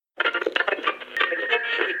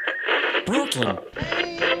Broken.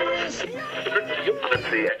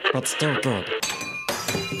 But still good.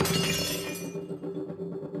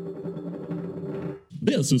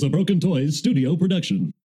 This is a Broken Toys studio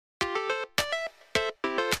production.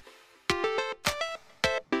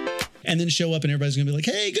 And then show up and everybody's going to be like,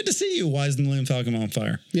 hey, good to see you. Why is the Millennium Falcon on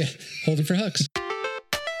fire? Yeah, holding for Hux.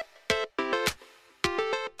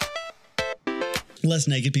 Less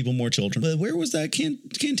naked people, more children. But where was that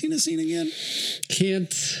cantina scene again?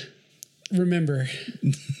 Can't remember.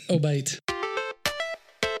 Obite.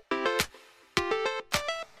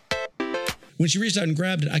 When she reached out and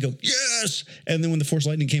grabbed it, I go, yes! And then when the Force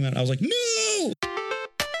Lightning came out, I was like, no!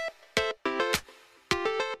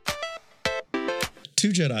 Two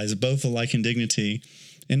Jedis, both alike in dignity,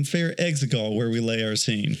 in fair Exegol, where we lay our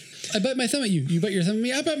scene. I bite my thumb at you. You bite your thumb at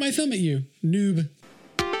me. I bite my thumb at you. Noob.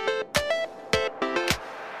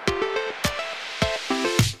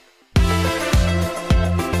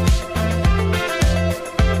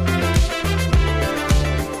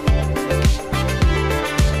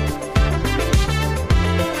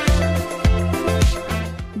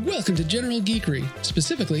 Welcome to General Geekery.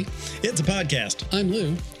 Specifically, It's a podcast. I'm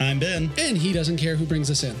Lou, I'm Ben. and he doesn't care who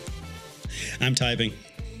brings us in. I'm typing.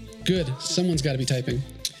 Good. Someone's got to be typing.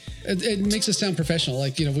 It makes us sound professional.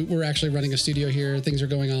 Like, you know, we're actually running a studio here. Things are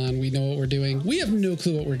going on. We know what we're doing. We have no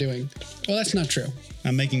clue what we're doing. Well, that's not true.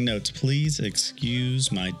 I'm making notes. Please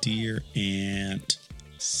excuse my dear Aunt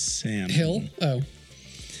Sam. Hill? Oh,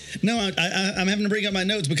 No, I'm having to bring up my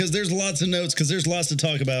notes because there's lots of notes because there's lots to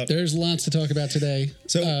talk about. there's lots to talk about today.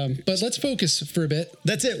 So- but let's focus for a bit.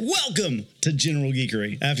 That's it. Welcome to General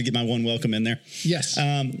Geekery. I have to get my one welcome in there. Yes.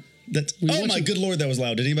 That's We oh want my you- good Lord, that was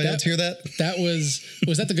loud. Did anybody else hear that? That was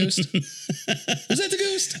that the ghost? Was that the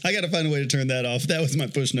ghost? I got to find a way to turn that off. That was my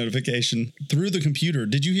push notification through the computer.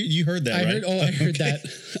 Did you heard that? I right? heard. Oh, I heard Okay.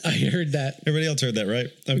 that. I heard that. Everybody else heard that, right?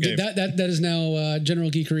 Okay. That is now General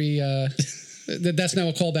Geekery. That's now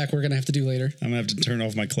a callback we're gonna have to do later. I'm gonna have to turn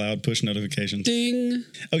off my cloud push notifications. Ding!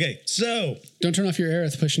 Okay, so Don't turn off your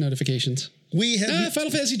Aerith push notifications. we have.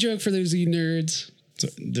 Final Fantasy joke for those of you nerds. So,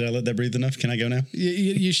 did I let that breathe enough? Can I go now?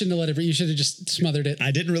 You shouldn't have let it. You should have just smothered it. I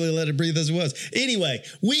didn't really let it breathe as it was. Anyway,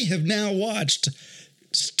 we have now watched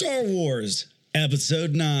Star Wars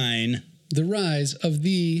Episode 9 The Rise of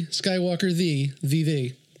the Skywalker,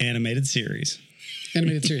 the animated series.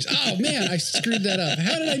 animated series. Oh man, I screwed that up.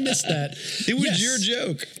 How did I miss that? It was Yes. your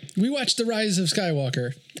joke. We watched The Rise of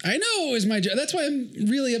Skywalker. I know it was my joke. That's why I'm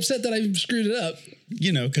really upset that I screwed it up.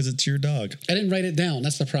 You know, because it's your dog. I didn't write it down.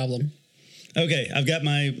 That's the problem. Okay, I've got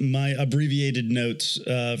my abbreviated notes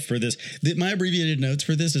for this. My abbreviated notes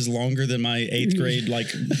for this is longer than my 8th grade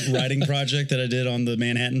writing project that I did on the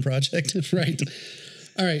Manhattan Project. Right.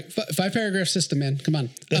 All right. 5-paragraph system, man. Come on.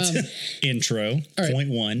 That's intro. all right. Point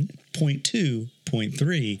 1. Point 2. Point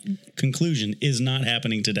 3. Conclusion is not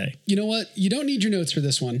happening today. You know what? You don't need your notes for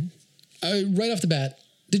this one. Right off the bat,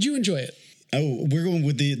 did you enjoy it? Oh, we're going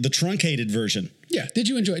with the truncated version. Yeah. Did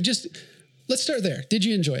you enjoy it? Just let's start there. Did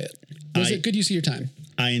you enjoy it? Was it good use of your time?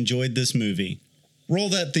 I enjoyed this movie. Roll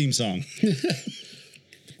that theme song.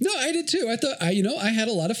 No, I did too. I thought I had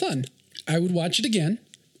a lot of fun. I would watch it again.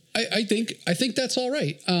 I think that's all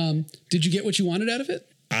right. Did you get what you wanted out of it?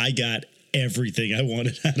 I got everything I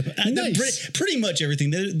wanted out of it. Nice. Pretty much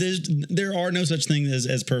everything. There are no such thing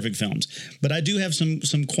as perfect films, but I do have some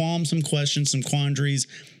qualms, some questions, some quandaries.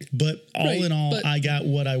 But all in all, I got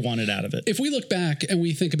what I wanted out of it. If we look back and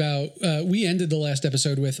we think about, we ended the last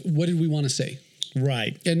episode with what did we want to say?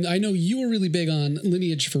 Right. And I know you were really big on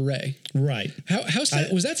lineage for Rey. Right.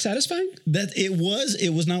 Was that satisfying? That it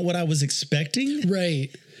was not what I was expecting. Right.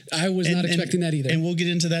 I was not expecting that either. And we'll get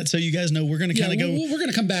into that so you guys know we're going to kind of go. We're going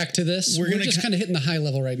to come back to this. We're just kind of hitting the high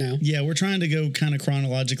level right now. Yeah, we're trying to go kind of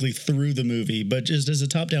chronologically through the movie, but just as a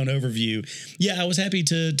top-down overview, yeah, I was happy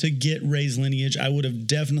to get Rey's lineage. I would have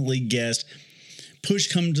definitely guessed,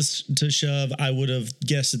 push come to shove, I would have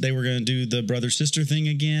guessed that they were going to do the brother-sister thing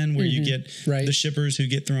again, where you get the shippers who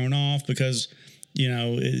get thrown off because, you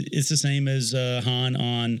know, it's the same as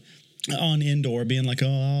Han on Endor being like,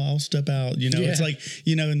 oh, I'll step out, you know, It's like,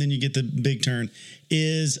 you know, and then you get the big turn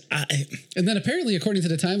and then apparently, according to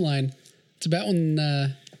the timeline, it's about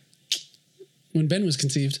when Ben was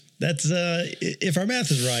conceived. That's if our math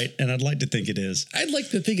is right, and I'd like to think it is. I'd like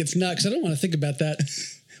to think it's not, because I don't want to think about that.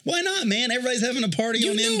 Why not, man? Everybody's having a party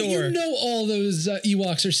on Endor. You know all those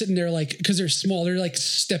Ewoks are sitting there like, because they're small, they're like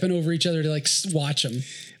stepping over each other to like watch them.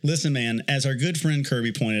 Listen, man, as our good friend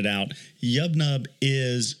Kirby pointed out, Yub Nub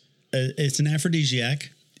is it's an aphrodisiac.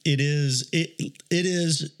 It is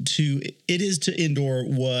to Endor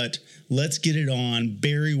what Let's Get It On,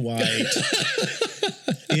 Barry White,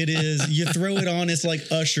 It is. You throw it on, it's like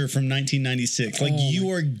Usher from 1996. Like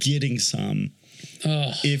you are getting some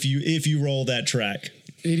if you roll that track.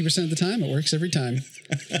 80% of the time, it works every time.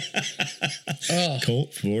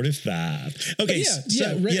 Colt 45. Okay,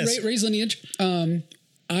 Rey's lineage.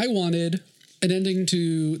 I wanted an ending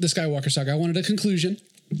to the Skywalker saga. I wanted a conclusion.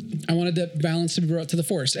 I wanted that balance to be brought to the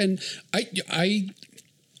Force, and I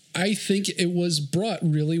think it was brought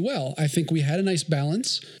really well. I think we had a nice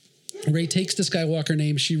balance. Rey takes the Skywalker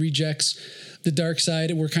name. She rejects the dark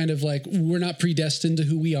side. We're kind of like, we're not predestined to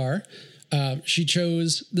who we are. She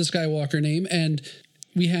chose the Skywalker name, and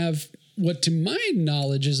we have what, to my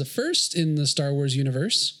knowledge, is a first in the Star Wars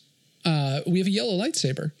universe. We have a yellow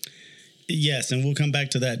lightsaber. Yes, and we'll come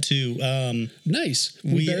back to that too. Nice.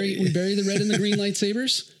 We bury the red and the green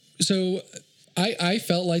lightsabers. So I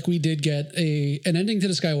felt like we did get an ending to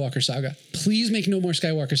the Skywalker saga. Please make no more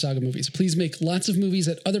Skywalker saga movies. Please make lots of movies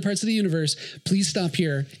at other parts of the universe. Please stop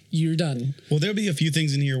here. You're done. Well, there'll be a few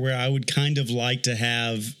things in here where I would kind of like to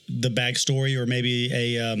have the backstory, or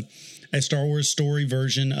maybe a Star Wars story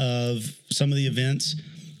version of some of the events.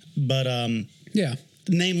 But yeah.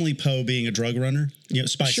 Namely, Poe being a drug runner,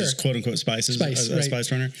 spices, quote unquote spices, a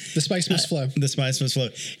spice runner. The spice must flow. The spice must flow.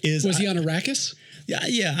 Was he on Arrakis?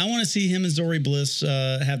 Yeah. I want to see him and Zori Bliss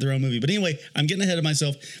have their own movie. But anyway, I'm getting ahead of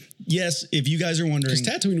myself. Yes, if you guys are wondering, because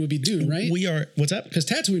Tatooine would be Dune, right? We are. What's up? Because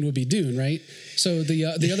Tatooine would be Dune, right? So the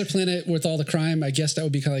other planet with all the crime, I guess that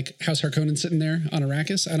would be kind of like House Harkonnen sitting there on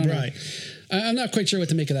Arrakis. I don't know. Right. I'm not quite sure what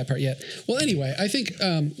to make of that part yet. Well, anyway, I think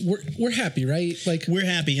we're happy, right? Like, we're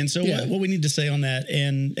happy. And so what we need to say on that,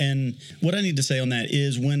 and what I need to say on that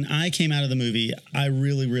is, when I came out of the movie, I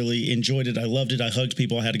really, really enjoyed it. I loved it. I hugged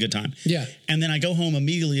people. I had a good time. Yeah. And then I go home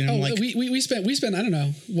immediately, and I'm like, we spent I don't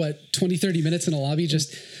know what, 20-30 minutes in a lobby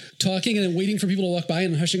just talking and then waiting for people to walk by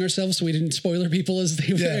and hushing ourselves so we didn't spoiler people as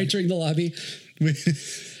they were entering the lobby.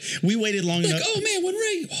 We waited long enough. Oh man, when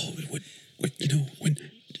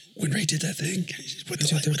Rey did that thing,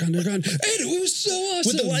 they're gone. And it was so awesome.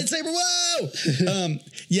 With the lightsaber,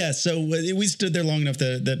 whoa! So we stood there long enough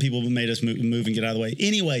that people made us move and get out of the way.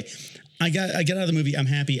 Anyway, I get out of the movie. I'm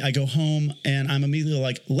happy. I go home, and I'm immediately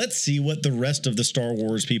like, let's see what the rest of the Star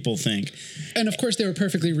Wars people think. And of course, they were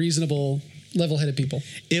perfectly reasonable, level-headed people.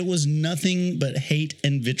 It was nothing but hate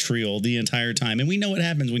and vitriol the entire time. And we know what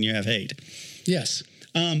happens when you have hate. Yes.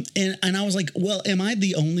 And I was like, well, am I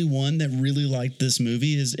the only one that really liked this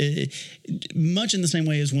movie? Is it, much in the same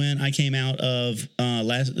way as when I came out of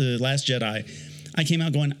Last Jedi. I came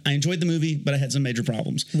out going, I enjoyed the movie, but I had some major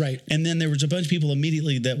problems. Right. And then there was a bunch of people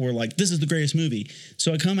immediately that were like, this is the greatest movie.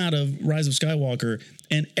 So I come out of Rise of Skywalker,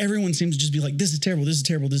 and everyone seems to just be like, this is terrible, this is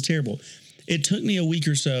terrible, this is terrible. It took me a week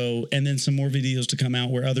or so, and then some more videos to come out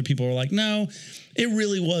where other people were like, no, it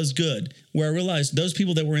really was good. Where I realized those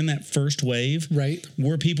people that were in that first wave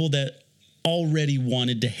were people that already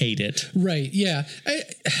wanted to hate it. Right, yeah.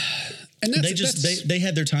 And they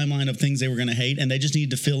had their timeline of things they were going to hate, and they just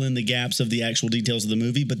needed to fill in the gaps of the actual details of the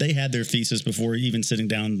movie, but they had their thesis before even sitting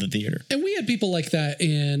down in the theater. And we had people like that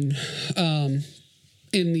in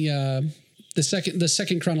the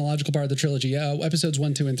second chronological part of the trilogy, episodes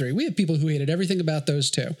 1, 2, and 3. We have people who hated everything about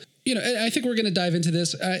those two. I think we're going to dive into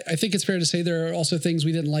this. I think it's fair to say there are also things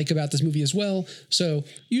we didn't like about this movie as well. So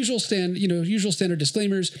usual standard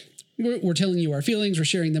disclaimers. We're telling you our feelings. We're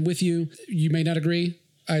sharing them with you. You may not agree.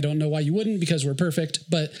 I don't know why you wouldn't, because we're perfect.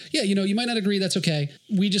 But yeah, you might not agree. That's okay.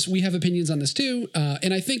 We have opinions on this too.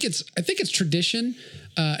 And I think it's tradition.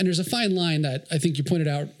 And there's a fine line that I think you pointed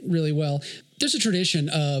out really well. There's a tradition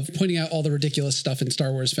of pointing out all the ridiculous stuff in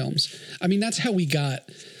Star Wars films. I mean, that's how we got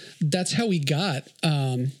the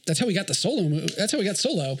Solo movie. That's how we got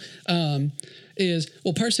Solo.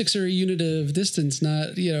 Parsecs are a unit of distance,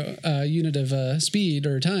 not a unit of speed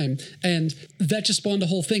or time, and that just spawned a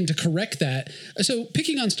whole thing to correct that. So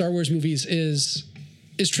picking on Star Wars movies is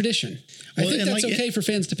tradition. I think that's okay for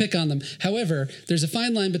fans to pick on them. However, there's a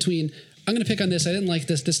fine line between, I'm going to pick on this, I didn't like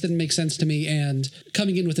this didn't make sense to me, and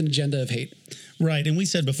coming in with an agenda of hate. Right. And we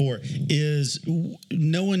said before, people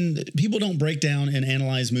don't break down and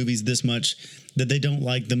analyze movies this much that they don't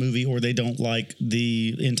like the movie or they don't like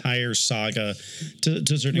the entire saga to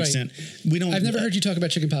a certain extent. I've never heard you talk about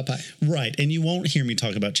chicken pot pie. Right. And you won't hear me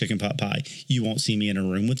talk about chicken pot pie. You won't see me in a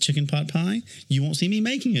room with chicken pot pie. You won't see me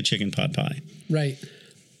making a chicken pot pie. Right.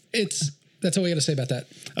 That's all we got to say about that.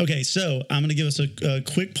 Okay. So I'm going to give us a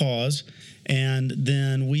quick pause, and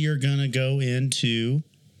then we are going to go into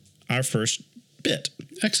our first bit.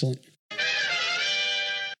 Excellent.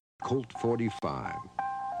 Colt 45.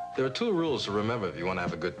 There are 2 rules to remember if you want to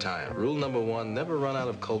have a good time. Rule number 1, never run out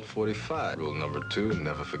of Colt 45. Rule number 2,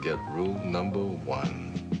 never forget rule number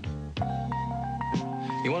 1.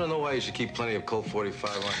 You want to know why you should keep plenty of Colt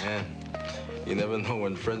 45 on hand? You never know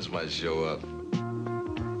when friends might show up.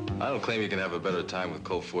 I don't claim you can have a better time with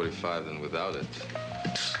Colt 45 than without it.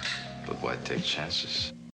 But why take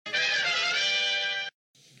chances?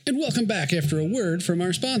 And welcome back after a word from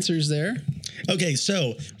our sponsors there. Okay,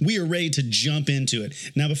 so we are ready to jump into it.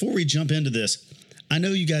 Now, before we jump into this, I know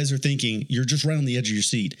you guys are thinking, you're just right on the edge of your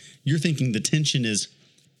seat. You're thinking the tension is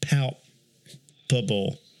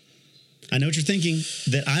palpable. I know what you're thinking,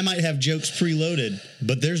 that I might have jokes preloaded,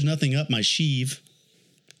 but there's nothing up my sheave.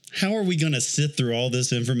 How are we going to sit through all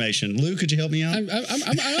this information? Lou, could you help me out? I'm going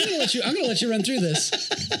to let you run through this.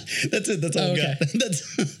 That's it. That's all I've got.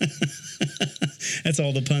 That's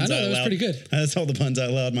all the puns I allowed. That was pretty good. That's all the puns I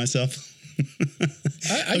allowed myself.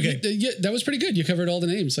 Okay, that was pretty good. You covered all the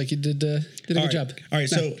names, like you did a good job. All right,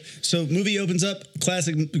 so movie opens up,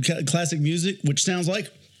 classic music, which sounds like.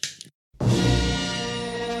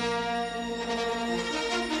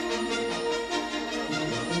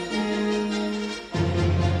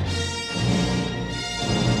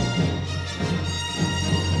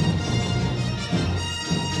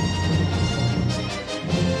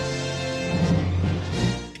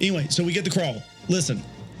 Anyway, so we get the crawl. Listen,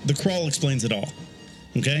 the crawl explains it all.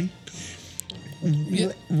 Okay?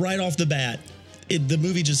 Yeah. Right off the bat, the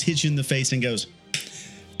movie just hits you in the face and goes,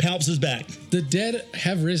 Palps is back. The dead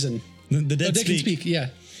have risen. The dead can speak, yeah.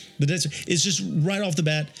 The dead. It's just right off the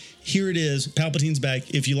bat, here it is, Palpatine's back,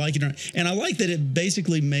 if you like it or not. And I like that it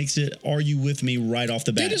basically makes it, are you with me, right off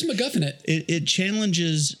the bat. They just MacGuffin it. It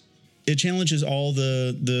challenges all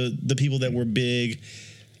the people that were big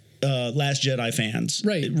Last Jedi fans.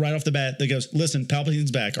 Right off the bat, that goes, listen,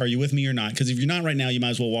 Palpatine's back. Are you with me or not? Because if you're not right now, you might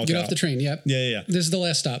as well walk out. Get off the train, yep. Yeah. This is the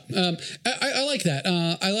last stop. I like that.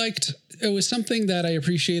 I liked, it was something that I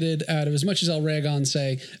appreciated out of, as much as I'll rag on,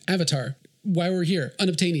 say, Avatar. Why we're here?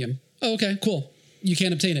 Unobtainium. Oh, okay, cool. You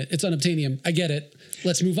can't obtain it. It's unobtainium. I get it.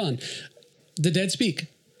 Let's move on. The dead speak.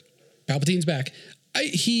 Palpatine's back.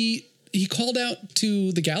 He called out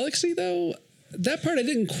to the galaxy, though. That part I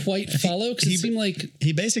didn't quite follow because it seemed like...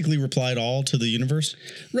 He basically replied all to the universe.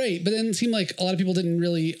 Right, but then it seemed like a lot of people didn't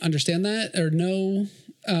really understand that or know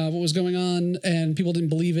what was going on, and people didn't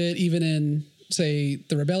believe it, even in, say,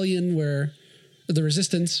 the rebellion, where the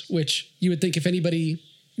resistance, which you would think if anybody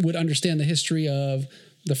would understand the history of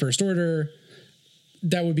the First Order,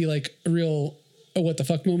 that would be like a real what the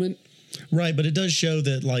fuck moment. Right, but it does show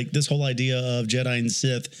that like this whole idea of Jedi and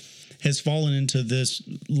Sith has fallen into this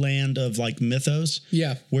land of like mythos.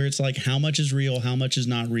 Yeah. Where it's like how much is real, how much is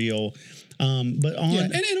not real. But on... Yeah,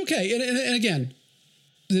 and again,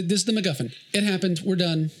 this is the MacGuffin. It happened. We're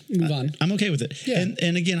done. Move on. I'm okay with it. Yeah.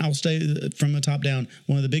 And again, I'll stay from the top down.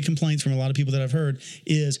 One of the big complaints from a lot of people that I've heard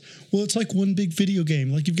is, well, it's like one big video game.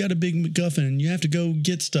 Like you've got a big MacGuffin and you have to go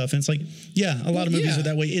get stuff. And it's like, yeah, a lot of movies are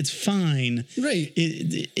that way. It's fine. Right.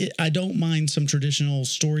 I don't mind some traditional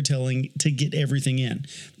storytelling to get everything in.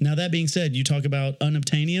 Now, that being said, you talk about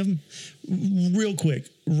unobtainium. Real quick,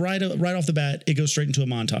 right off the bat, it goes straight into a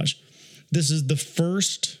montage. This is the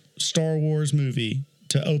first Star Wars movie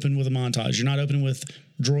to open with a montage. You're not opening with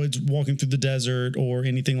droids walking through the desert or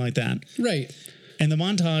anything like that. Right. And the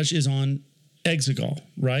montage is on Exegol,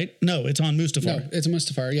 right? No, it's on Mustafar. No, it's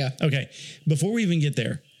Mustafar, yeah. Okay. Before we even get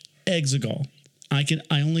there, Exegol. I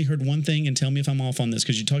only heard one thing, and tell me if I'm off on this,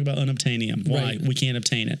 because you talk about unobtainium. Why? Right. We can't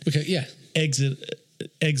obtain it. Okay, yeah.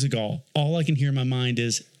 Exegol. All I can hear in my mind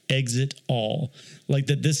is exit all. Like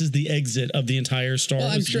that this is the exit of the entire Star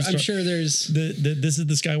Wars. I'm sure there's... This is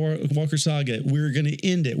the Skywalker saga. We're going to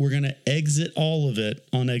end it. We're going to exit all of it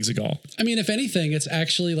on Exegol. I mean, if anything, it's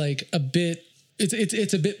actually like a bit...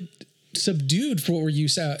 It's a bit subdued for what we're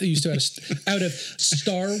used to out of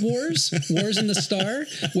Star Wars, Wars in the Star,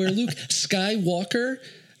 where Luke Skywalker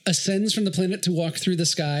ascends from the planet to walk through the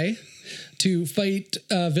sky to fight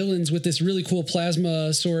villains with this really cool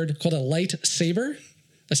plasma sword called a lightsaber.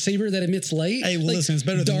 A saber that emits light. Hey, well, like listen, it's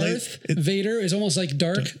better than Darth Vader is almost like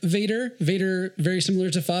Dark Vader. Vader, very similar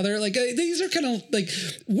to Father. Like these are kind of like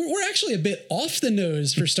we're actually a bit off the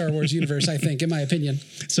nose for Star Wars universe, I think, in my opinion.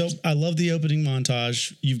 So I love the opening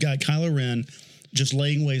montage. You've got Kylo Ren just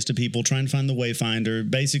laying waste to people, trying to find the Wayfinder.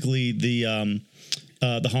 Basically, the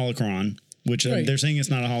holocron. Which they're saying it's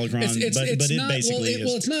not a holocron, but it basically is.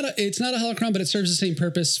 Well, it's not a holocron, but it serves the same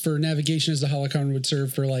purpose for navigation as the holocron would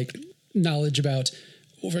serve for like knowledge about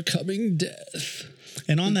overcoming death.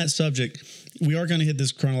 And on that subject, we are going to hit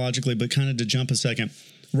this chronologically, but kind of to jump a second,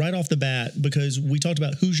 right off the bat, because we talked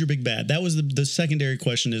about who's your big bad. That was the secondary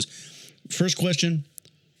question is, first question,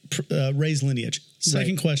 Rey's lineage.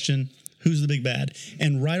 Second question, Who's the big bad?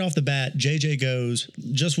 And right off the bat, JJ goes,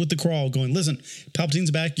 just with the crawl, going, listen,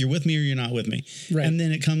 Palpatine's back. You're with me or you're not with me. Right. And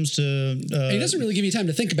then it comes to... And he doesn't really give you time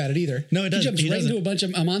to think about it either. No, it doesn't. He jumps right doesn't.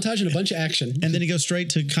 into a montage and a bunch of action. And then he goes straight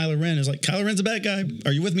to Kylo Ren. It's like, Kylo Ren's a bad guy.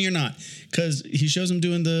 Are you with me or not? Because he shows him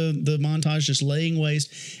doing the montage, just laying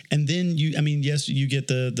waste. And then yes, you get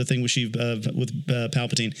the thing with Sheev, with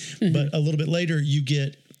Palpatine. Mm-hmm. But a little bit later, you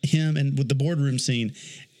get him and with the boardroom scene.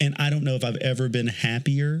 And I don't know if I've ever been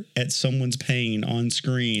happier at someone's pain on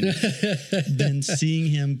screen than seeing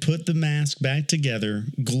him put the mask back together,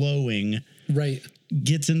 glowing. Right.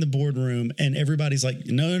 Gets in the boardroom and everybody's like,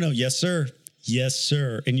 no, yes, sir. Yes,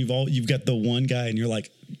 sir. And you've got the one guy and you're like,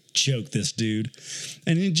 choke this dude.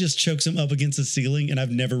 And he just chokes him up against the ceiling. And I've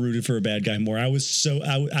never rooted for a bad guy more. I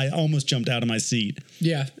almost jumped out of my seat.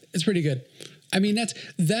 Yeah, it's pretty good. I mean,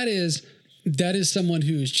 that is someone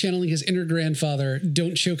who's channeling his inner grandfather,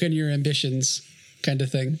 don't choke on your ambitions kind of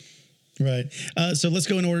thing. Right. So let's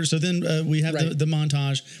go in order. So then we have the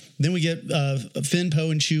montage. Then we get Finn,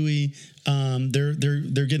 Poe, and Chewie. They're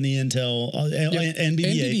getting the intel and BB-8. And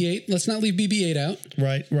BB-8. Let's not leave BB-8 out.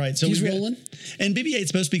 Right. So he's rolling. And BB-8's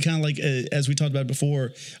supposed to be kind of like, as we talked about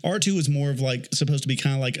before, R2 is more of like supposed to be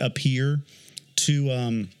kind of like a peer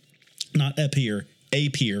to, not a peer. A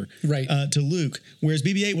peer, right, to Luke, whereas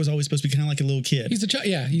BB-8 was always supposed to be kind of like a little kid. He's a child.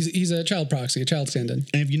 Yeah, he's a child proxy, a child stand-in.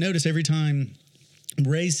 And if you notice, every time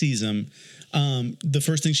Rey sees him, the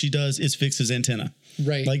first thing she does is fix his antenna.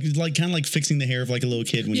 Right. Like kind of like fixing the hair of like a little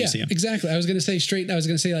kid when you see him. Exactly. I was going to say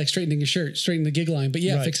like straightening your shirt, straightening the gig line, but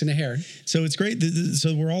fixing the hair. So it's great.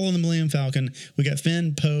 So we're all on the Millennium Falcon. We got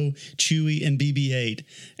Finn, Poe, Chewie, and BB-8.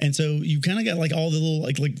 And so you kind of got like all the little,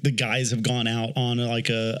 like the guys have gone out on like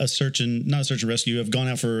not a search and rescue, have gone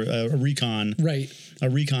out for a recon. Right. A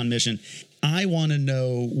recon mission. I want to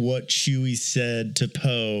know what Chewie said to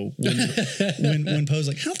Poe when Poe's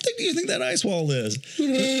like, "How thick do you think that ice wall is?"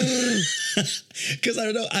 Because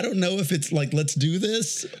I don't know if it's like, "Let's do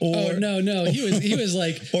this," or no, he was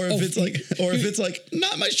like, or if it's like,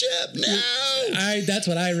 "Not my ship, no." That's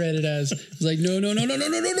what I read it as. It's like, no.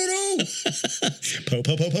 Poe.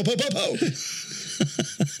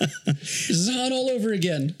 This is Han all over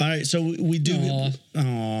again. All right, so we do.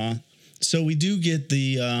 So we do get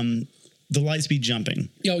the light speed jumping.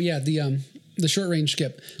 Oh yeah, the short range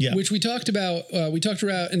skip, which we talked about. We talked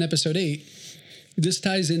about in episode 8. This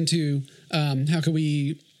ties into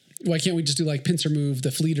why can't we just do like pincer move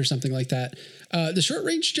the fleet or something like that? The short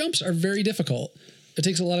range jumps are very difficult. It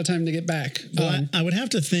takes a lot of time to get back. Well, I would have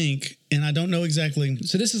to think, and I don't know exactly.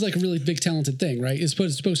 So this is like a really big talented thing, right? It's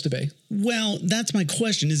supposed to be. Well, that's my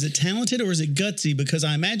question. Is it talented or is it gutsy? Because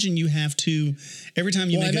I imagine you have to, every time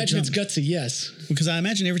you make a jump. I imagine it's gutsy, yes. Because I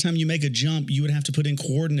imagine every time you make a jump, you would have to put in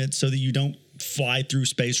coordinates so that you don't fly through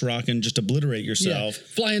space rock and just obliterate yourself. Yeah.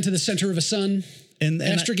 Fly into the center of a sun. And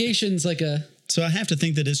astrogation's like a... So I have to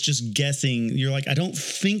think that it's just guessing. You're like, I don't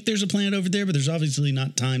think there's a planet over there, but there's obviously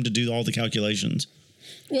not time to do all the calculations.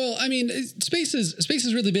 Well, I mean, space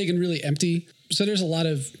is really big and really empty. So there's a lot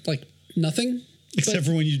of like nothing. Except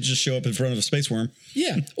for when you just show up in front of a space worm.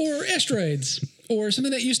 Yeah. Or asteroids or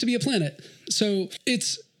something that used to be a planet. So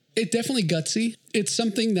it's definitely gutsy. It's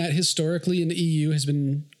something that historically in the EU has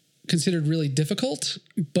been considered really difficult.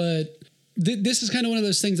 But this is kind of one of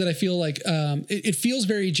those things that I feel like it feels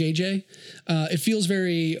very JJ. It feels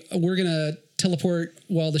very, we're going to teleport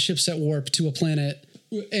while the ship's at warp to a planet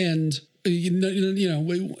and...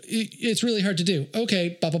 it's really hard to do.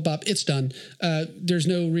 Okay, bop, it's done. There's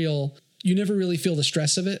no real, you never really feel the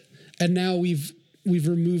stress of it. And now we've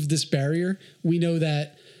removed this barrier. We know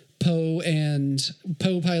that Poe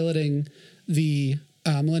piloting the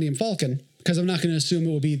Millennium Falcon, because I'm not going to assume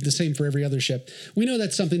it will be the same for every other ship. We know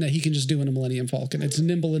that's something that he can just do in a Millennium Falcon. It's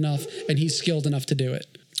nimble enough and he's skilled enough to do it.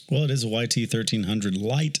 Well, it is a YT-1300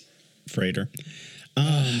 light freighter.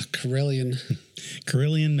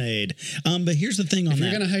 Corellian made. But here's the thing on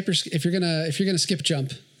that. If you're gonna skip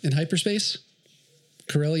jump in hyperspace,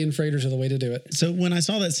 Corellian freighters are the way to do it. So when I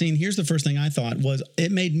saw that scene, here's the first thing I thought was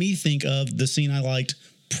it made me think of the scene I liked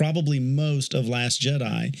probably most of Last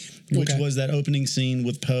Jedi, which was that opening scene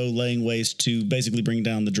with Poe laying waste to basically bring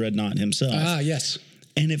down the Dreadnought himself. Ah, yes.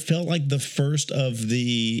 And it felt like the first of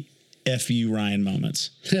the F.U. Ryan moments.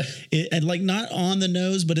 And like not on the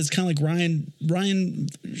nose, but it's kind of like Ryan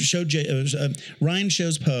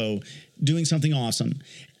shows Poe doing something awesome.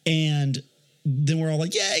 And then we're all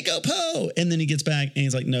like, yay, go Poe. And then he gets back and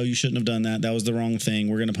he's like, no, you shouldn't have done that. That was the wrong thing.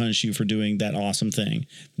 We're going to punish you for doing that awesome thing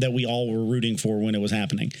that we all were rooting for when it was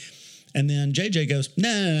happening. And then JJ goes,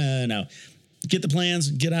 no. get the plans,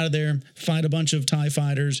 get out of there, fight a bunch of TIE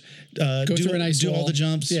fighters, Go through an ice do all wall. the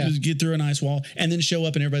jumps, Yeah. get through an ice wall, and then show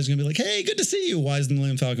up and everybody's going to be like, hey, good to see you. Why is the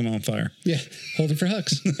Millennium Falcon on fire? Yeah, holding for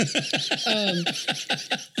Hux.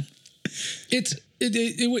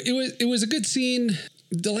 It was a good scene.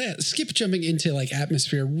 Skip jumping into like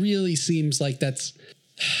atmosphere really seems like that's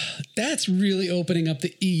really opening up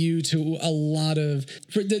the EU to a lot of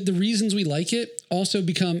for the reasons we like it also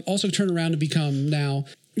turn around to become now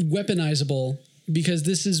weaponizable, because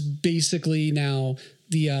this is basically now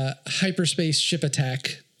the hyperspace ship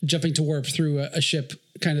attack, jumping to warp through a ship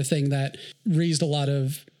kind of thing that raised a lot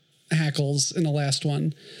of hackles in the last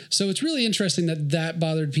one. So it's really interesting that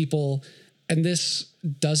bothered people and this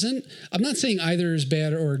doesn't. I'm not saying either is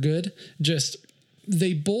bad or good, just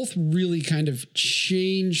they both really kind of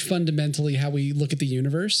change fundamentally how we look at the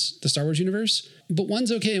universe, the Star Wars universe, but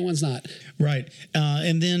one's okay and one's not. Right.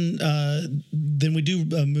 And then we do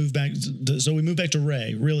move back. So we move back to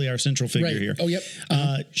Rey, really our central figure Right. here. Oh, yep.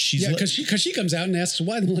 She's because she comes out and asks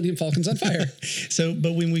why the Millennium Falcon's on fire. So,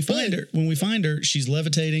 but when we find her, she's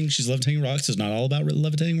levitating. She's levitating rocks. It's not all about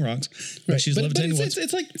levitating rocks, but she's but levitating.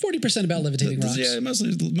 it's like 40% about levitating rocks. Yeah,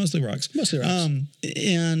 mostly rocks. Mostly rocks.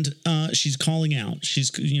 And she's calling out.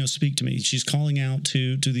 She's speak to me. She's calling out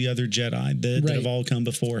to the other Jedi that have all come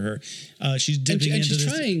before her. She's dipping into she's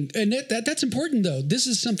this. trying, and that's important though. This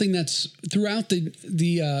is something that's throughout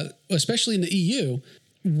the especially in the EU.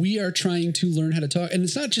 We are trying to learn how to talk, and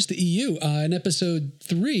it's not just the EU. In episode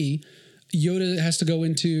 3, Yoda has to go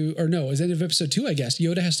into, or no, it was the end of episode 2, I guess.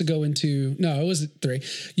 Yoda has to go into, no, it was 3.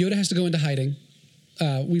 Yoda has to go into hiding.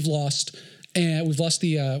 We've lost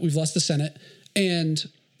the Senate, and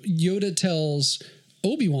Yoda tells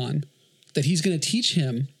Obi-Wan that he's going to teach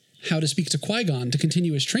him how to speak to Qui-Gon to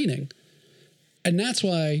continue his training, and that's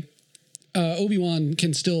why Obi-Wan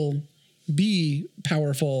can still be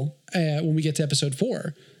powerful when we get to episode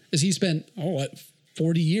 4, is he spent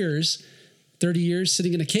 30 years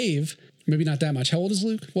sitting in a cave. Maybe not that much. How old is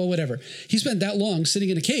Luke? Well, whatever. He spent that long sitting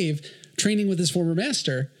in a cave training with his former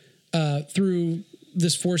master through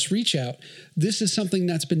this Force reach out. This is something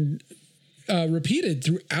that's been repeated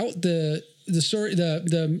throughout the story,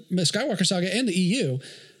 the Skywalker saga and the EU,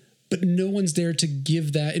 but no one's there to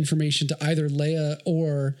give that information to either Leia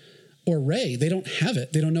or Rey. They don't have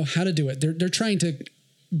it. They don't know how to do it. They're trying to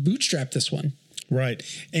bootstrap this one. Right.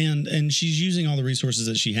 And she's using all the resources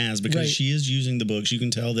that she has because she is using the books. You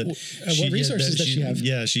can tell that. What resources does she have?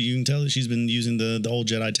 Yeah, you can tell that she's been using the old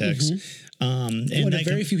Jedi texts. And one of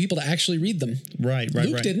very few people to actually read them. Right.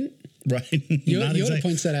 Luke didn't. Right. Yoda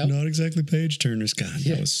points that out. Not exactly page turners. God,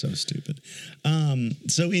 that was so stupid.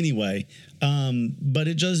 So anyway, but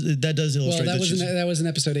that does illustrate that was an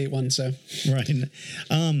episode 8 one. So right.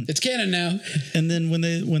 It's canon now. And then when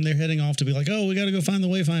they're heading off to be like, oh, we got to go find the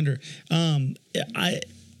Wayfinder.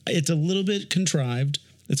 It's a little bit contrived.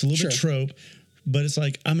 It's a little bit trope. But it's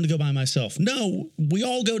like, I'm going to go by myself. No, we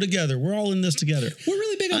all go together. We're all in this together. We're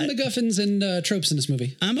really big on MacGuffins and tropes in this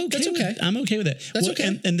movie. I'm okay. That's okay. I'm okay with that. That's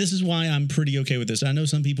okay. And this is why I'm pretty okay with this. I know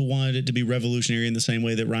some people wanted it to be revolutionary in the same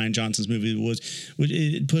way that Rian Johnson's movie was.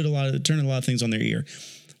 It turned a lot of things on their ear.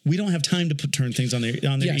 We don't have time to turn things on their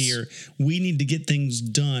ear. We need to get things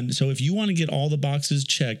done. So if you want to get all the boxes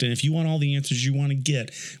checked and if you want all the answers you want to get,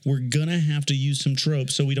 we're going to have to use some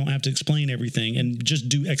tropes so we don't have to explain everything and just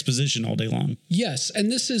do exposition all day long. Yes,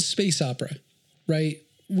 and this is space opera, right?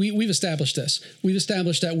 We've established this. We've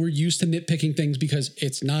established that we're used to nitpicking things because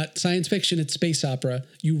it's not science fiction, it's space opera.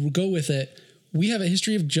 You go with it. We have a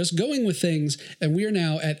history of just going with things, and we are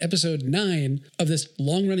now at episode 9 of this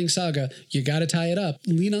long-running saga. You got to tie it up.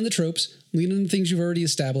 Lean on the tropes, lean on the things you've already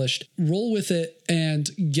established, roll with it, and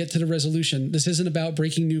get to the resolution. This isn't about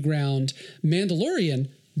breaking new ground. Mandalorian,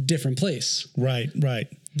 different place. Right.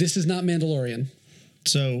 This is not Mandalorian.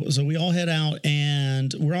 So we all head out,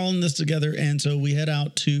 and we're all in this together, and so we head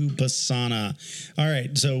out to Pasaana. All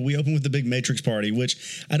right, so we open with the big Matrix party,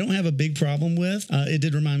 which I don't have a big problem with. It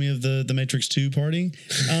did remind me of the Matrix 2 party.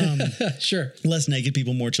 Sure. Less naked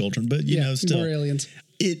people, more children, but you know, still. More aliens.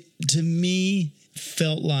 It, to me,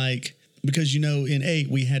 felt like... Because, in 8,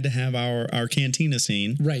 we had to have our cantina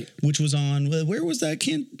scene. Right. Which was on... Where was that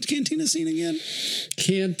cantina scene again?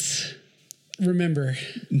 Can't... remember.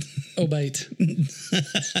 Bite.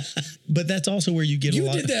 But that's also where you get a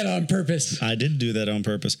lot. You did that on purpose. I did do that on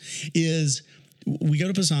purpose. Is we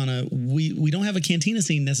go to Pasaana. We don't have a cantina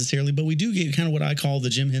scene necessarily, but we do get kind of what I call the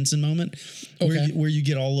Jim Henson moment, where you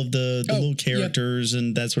get all of the little characters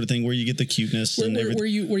and that sort of thing, where you get the cuteness and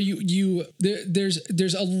everything.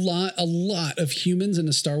 There's a lot of humans in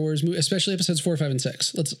the Star Wars movie, especially episodes 4, 5, and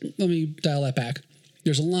 6. Let me dial that back.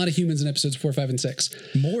 There's a lot of humans in episodes 4, 5, and 6.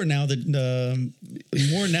 More now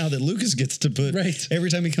that Lucas gets to put every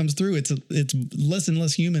time he comes through, it's less and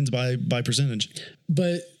less humans by percentage.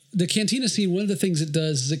 But the cantina scene, one of the things it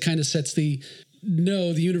does is it kind of sets the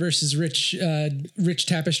universe is rich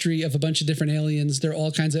tapestry of a bunch of different aliens. They're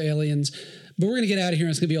all kinds of aliens, but we're going to get out of here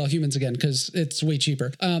and it's going to be all humans again because it's way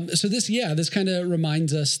cheaper. So this kind of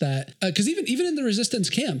reminds us that because even in the Resistance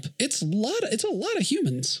camp, it's a lot of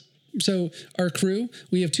humans. So our crew,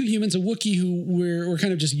 we have 2 humans, a Wookiee who we're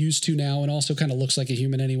kind of just used to now, and also kind of looks like a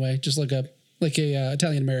human anyway, just like a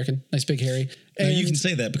Italian American, nice big hairy. And you can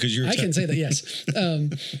say that because you're. I can say that, yes.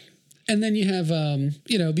 And then you have,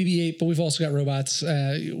 BB-8, but we've also got robots.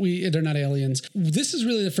 They're not aliens. This is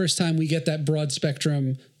really the first time we get that broad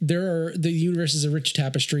spectrum. The universe is a rich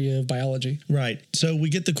tapestry of biology. Right. So we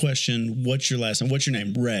get the question, what's your last name? What's your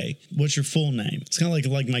name? Ray. What's your full name? It's kind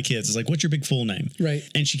of like my kids. It's like, what's your big full name? Right.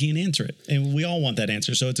 And she can't answer it. And we all want that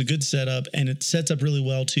answer. So it's a good setup, and it sets up really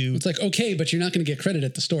well to... It's like, okay, but you're not going to get credit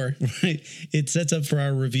at the store. Right. It sets up for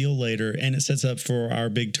our reveal later, and it sets up for our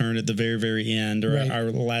big turn at the very, very end, or our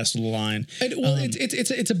last little line. And,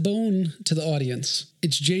 it's a bone to the audience.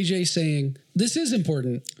 It's JJ saying, this is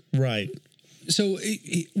important. Right. So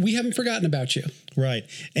we haven't forgotten about you. Right.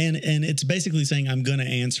 And it's basically saying, I'm going to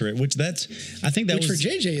answer it, which for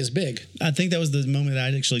JJ is big. I think that was the moment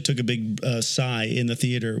I actually took a big sigh in the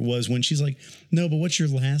theater, was when she's like, no, but what's your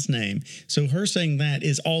last name? So her saying that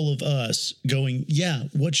is all of us going, yeah,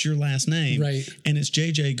 what's your last name? Right. And it's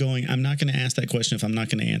JJ going, I'm not going to ask that question if I'm not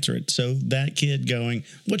going to answer it. So that kid going,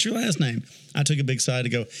 what's your last name? I took a big sigh to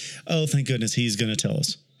go, oh, thank goodness he's going to tell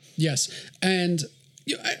us. Yes. And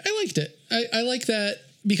I liked it. I like that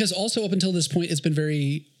because also up until this point, it's been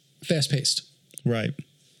very fast paced. Right.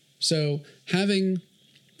 So having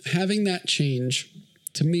that change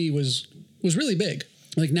to me was really big.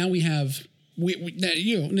 Like now we have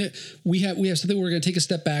something we're going to take a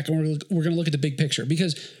step back and we're going to look at the big picture,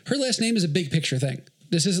 because her last name is a big picture thing.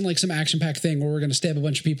 This isn't like some action packed thing where we're going to stab a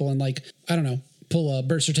bunch of people and pull a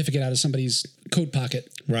birth certificate out of somebody's coat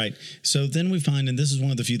pocket. Right. So then we find, and this is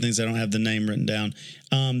one of the few things I don't have the name written down.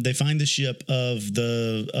 They find the ship of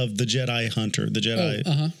the Jedi Hunter, the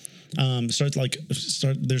Jedi.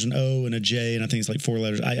 There's an O and a J, and I think it's like 4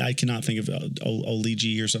 letters. I cannot think of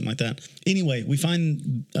Oligi or something like that. Anyway, we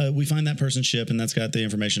find that person's ship, and that's got the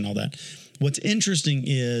information and all that. What's interesting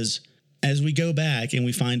is, as we go back and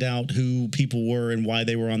we find out who people were and why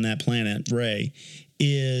they were on that planet, Rey,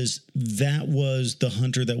 is that was the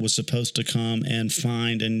hunter that was supposed to come and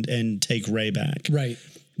find and take Rey back. Right.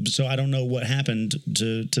 So I don't know what happened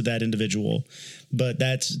to that individual, but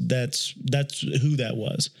that's who that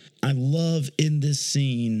was. I love in this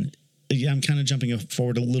scene. Yeah, I'm kind of jumping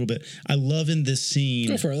forward a little bit. I love in this scene.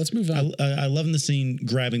 Go for it. Let's move on. I love in the scene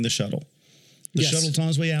grabbing the shuttle. The shuttle's on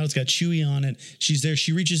its way out. It's got Chewie on it. She's there.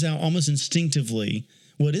 She reaches out almost instinctively.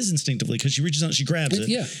 Well, it is instinctively, because she reaches out, she grabs it.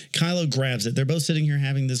 Yeah. Kylo grabs it. They're both sitting here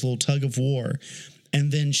having this little tug of war.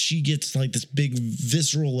 And then she gets like this big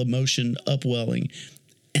visceral emotion upwelling,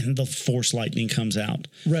 and the Force lightning comes out.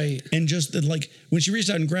 Right. And just like when she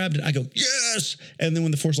reached out and grabbed it, I go, yes. And then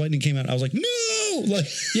when the Force lightning came out, I was like, no. Like,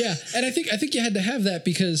 yeah. And I think you had to have that,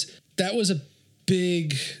 because that was a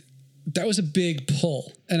big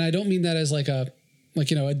pull. And I don't mean that as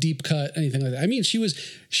a deep cut, anything like that. I mean, she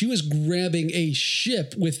was grabbing a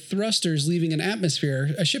ship with thrusters leaving an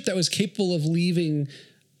atmosphere, a ship that was capable of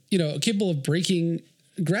capable of breaking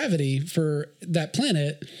gravity for that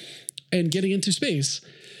planet and getting into space.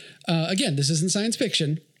 Again, this isn't science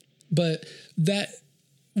fiction, but that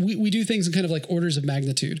we do things in kind of like orders of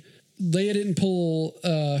magnitude. Leia didn't pull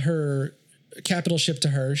her capital ship to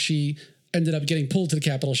her. She ended up getting pulled to the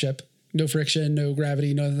capital ship. No friction, no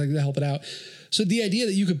gravity, nothing to help it out. So the idea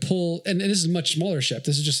that you could pull, and this is a much smaller ship,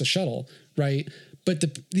 this is just a shuttle, right? But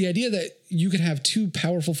the idea that you could have 2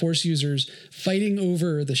 powerful Force users fighting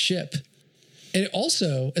over the ship, and it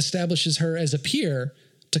also establishes her as a peer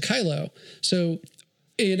to Kylo. So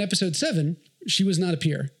in episode 7, she was not a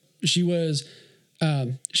peer. She was,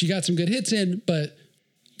 she got some good hits in, but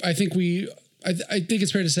I think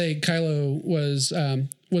it's fair to say Kylo was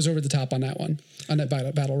over the top on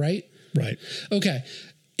that battle, right? Right. Okay.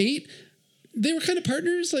 8, they were kind of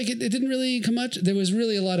partners. Like it didn't really come much. There was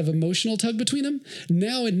really a lot of emotional tug between them.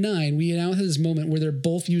 Now at 9, we now have this moment where they're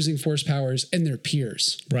both using Force powers and they're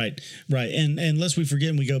peers. Right. Right. And lest we forget,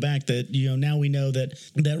 and we go back that, now we know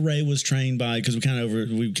that Rey was trained by, because we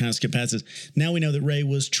kind of skip past this. Now we know that Rey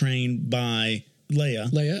was trained by Leia.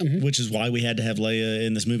 Leia, Which is why we had to have Leia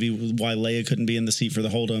in this movie, why Leia couldn't be in the seat for the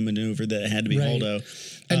Holdo maneuver, that it had to be Right. Holdo.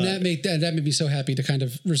 And that made me so happy to kind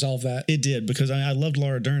of resolve that. It did, because I loved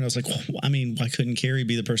Laura Dern. I was like, I mean, why couldn't Carrie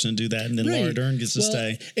be the person to do that? And then Laura Right. Dern gets to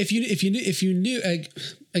stay. If you knew,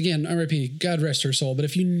 again, R.I.P. God rest her soul. But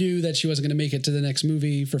if you knew that she wasn't going to make it to the next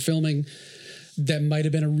movie for filming, that might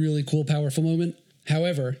have been a really cool, powerful moment.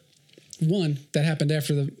 However, one, that happened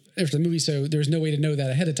after the movie, so there's no way to know that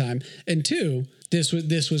ahead of time. And two, this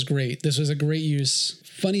was great. This was a great use.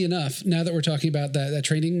 Funny enough, now that we're talking about that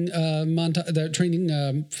training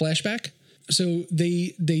flashback, so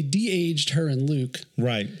they de-aged her and Luke.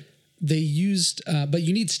 Right. They used, but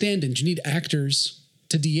you need stand-ins, you need actors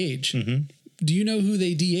to de-age. Mm-hmm. Do you know who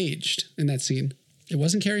they de-aged in that scene? It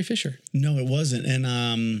wasn't Carrie Fisher. No, it wasn't. And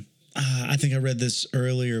I think I read this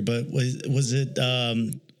earlier, but was it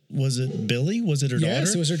Billy? Was it her daughter?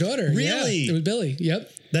 Yes, it was her daughter. Really? Yeah, it was Billy.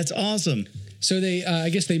 Yep. That's awesome. So they, I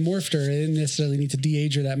guess they morphed her. They didn't necessarily need to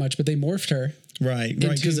de-age her that much, but they morphed her Right.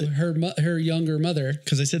 into her younger mother.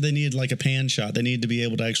 Because they said they needed like a pan shot. They needed to be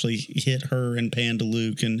able to actually hit her and pan to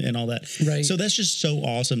Luke and all that. Right. So that's just so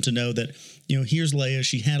awesome to know that, here's Leia.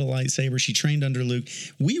 She had a lightsaber. She trained under Luke.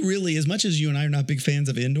 We really, as much as you and I are not big fans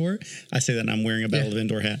of Endor, I say that and I'm wearing a Battle of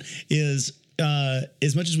Endor hat, is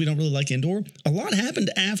as much as we don't really like Endor, a lot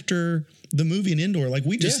happened after the movie in Endor. Like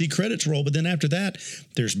we just see credits roll, but then after that,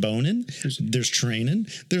 there's boning, there's training,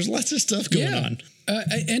 there's lots of stuff going on.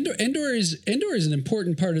 Endor is an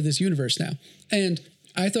important part of this universe now, and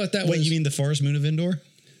I thought that was. Wait, you mean the forest moon of Endor?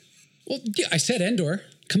 Well, yeah, I said Endor.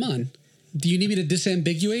 Come on, do you need me to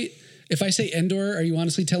disambiguate? If I say Endor, are you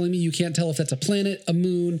honestly telling me you can't tell if that's a planet, a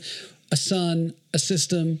moon, a sun, a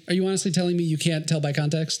system? Are you honestly telling me you can't tell by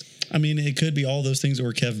context? I mean, it could be all those things that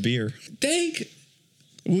were Kev Beer.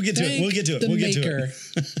 We'll get to it. We'll get to it. We'll get to it.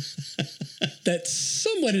 That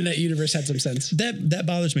someone in that universe had some sense. That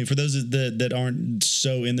bothers me. For those that aren't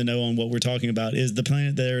so in the know on what we're talking about, is the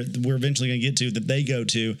planet that we're eventually going to get to, that they go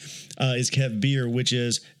to, is Kev Beer, which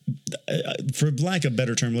is, for lack of a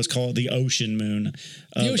better term, let's call it the ocean moon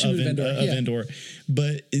of Endor.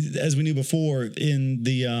 But as we knew before, in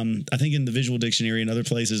the I think in the visual dictionary and other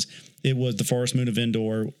places, it was the forest moon of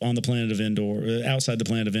Endor on the planet of Endor, outside the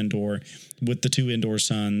planet of Endor, with the two Endor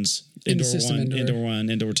suns. Endor 1, Endor 1,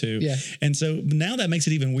 Endor 2. Yeah. And so now that makes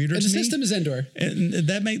it even weirder to me. The system is Endor. And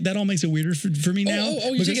that all makes it weirder for me now.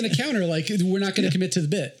 You're taking a counter, like we're not going to commit to the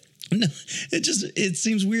bit. No, it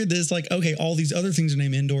seems weird that it's like, okay, all these other things are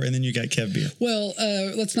named Endor, and then you got Kev Beer. Well,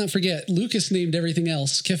 let's not forget, Lucas named everything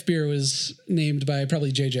else. Kev Beer was named by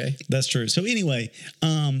probably JJ. That's true. So anyway,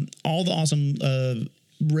 all the awesome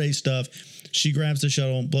Rey stuff. She grabs the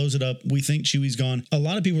shuttle, blows it up. We think Chewie's gone. A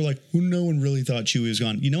lot of people are like, well, no one really thought Chewie was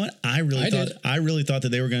gone. You know what? I really thought that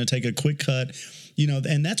they were going to take a quick cut.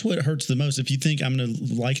 And that's what hurts the most. If you think, I'm going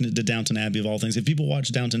to liken it to Downton Abbey of all things. If people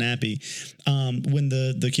watch Downton Abbey, when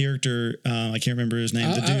the character, I can't remember his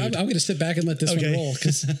name, the dude. I'm going to sit back and let this one roll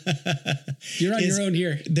because you're on your own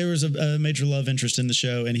here. There was a major love interest in the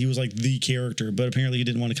show, and he was like the character, but apparently he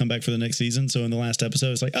didn't want to come back for the next season. So in the last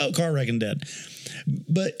episode, it's like, oh, car wreck and dead.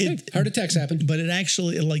 But heart attacks happen. But it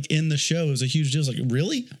actually, like in the show, is a huge deal. It's like,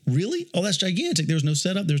 really? Oh, that's gigantic. There's no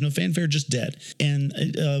setup. There's no fanfare, just dead. And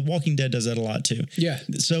Walking Dead does that a lot too. Yeah.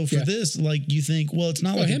 So for this, like, you think, well, it's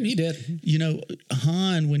not like him. He did.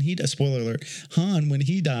 Han, when he does, spoiler alert, Han, when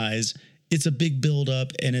he dies, it's a big build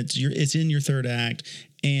up, and it's in your third act,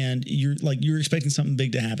 and you're expecting something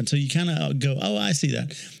big to happen. So you kind of go, oh, I see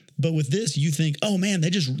that. But with this, you think, oh man,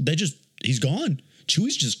 he's gone.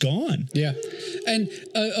 Chewie's just gone. Yeah. And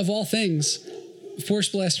of all things, force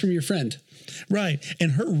blast from your friend. Right.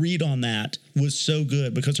 And her read on that was so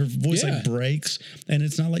good because her voice like breaks, and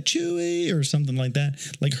it's not like Chewie or something like that.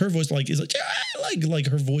 Like her voice is like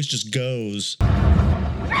her voice just goes.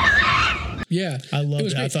 Yeah. I loved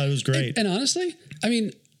it. I thought it was great. And honestly, I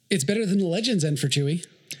mean, it's better than the Legends end for Chewie.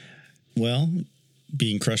 Well,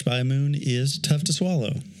 being crushed by a moon is tough to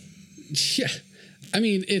swallow. Yeah. I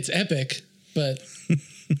mean, it's epic, but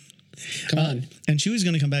come on. And Chewie's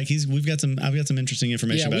going to come back. I've got some interesting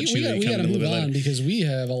information about Chewie. We got to move on because we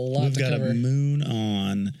have a lot to cover. We've got to moon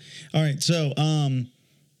on. All right. So,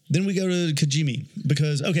 then we go to Kijimi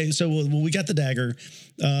because, okay, so we got the dagger.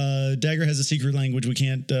 Dagger has a secret language. We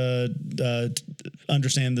can't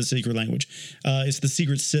understand the secret language. It's the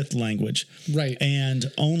secret Sith language. Right.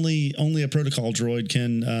 And only a protocol droid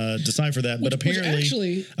can decipher that. But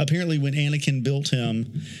apparently when Anakin built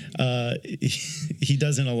him, he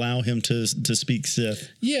doesn't allow him to speak Sith.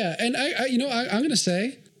 Yeah. And I'm going to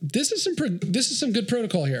say, this is some good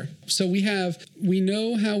protocol here. So we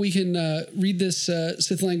know how we can read this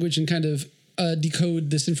Sith language and kind of decode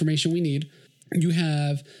this information we need. you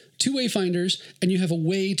have two wayfinders, and you have a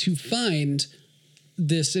way to find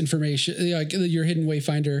this information, like your hidden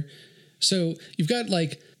wayfinder. So you've got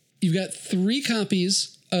 3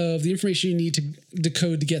 copies of the information you need to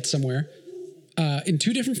decode to get somewhere in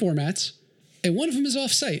 2 different formats, and one of them is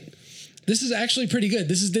off-site. This is actually pretty good.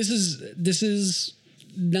 This is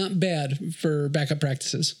not bad for backup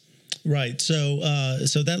practices. Right. So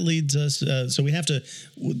that leads us. So we have to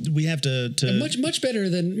And much better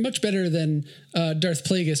than Darth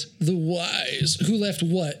Plagueis the Wise, who left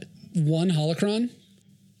what, 1 holocron.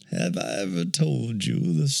 Have I ever told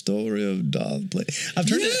you the story of Darth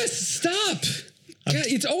Plagueis? Stop. God,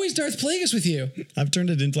 it's always Darth Plagueis with you. I've turned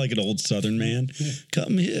it into like an old Southern man.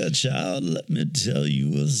 Come here, child. Let me tell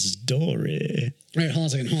you a story. All right,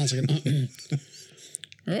 hold on a second.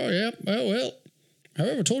 Oh, yeah. Well, have I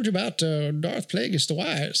ever told you about Darth Plagueis the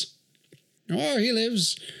Wise? Oh, he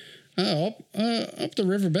lives up the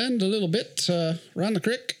river bend a little bit, around the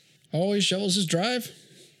creek. Always shovels his drive.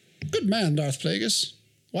 Good man, Darth Plagueis.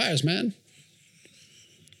 Wise man.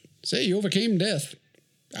 Say he overcame death.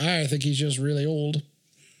 I think he's just really old.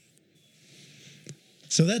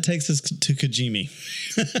 So that takes us to Kijimi,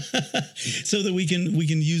 so that we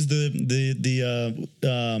can use the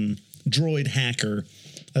droid hacker,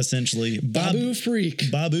 essentially. Babu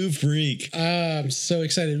Freak. I'm so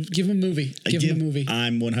excited. Give him a movie. Give him a movie.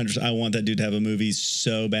 I'm 100%. I want that dude to have a movie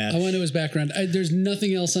so bad. I want to know his background. There's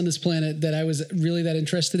nothing else on this planet that I was really that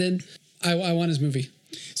interested in. I want his movie.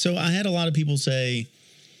 So I had a lot of people say,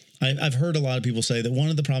 I've heard a lot of people say that one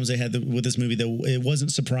of the problems they had with this movie, that it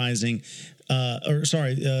wasn't surprising,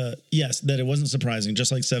 that it wasn't surprising,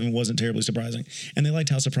 just like 7 wasn't terribly surprising. And they liked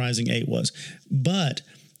how surprising 8 was. But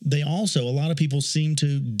they also, a lot of people seem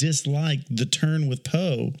to dislike the turn with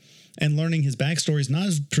Poe, and learning his backstory is not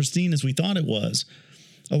as pristine as we thought it was.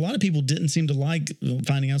 A lot of people didn't seem to like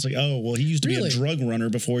finding out, it's like, oh, well, he used to be a drug runner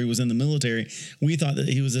before he was in the military. We thought that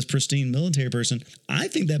he was this pristine military person. I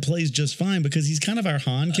think that plays just fine because he's kind of our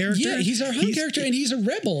Han character. Yeah, he's our Han character, and he's a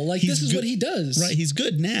rebel. Like, this is what he does. Right, he's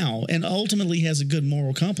good now, and ultimately has a good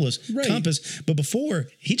moral compass. But before,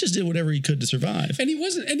 he just did whatever he could to survive. And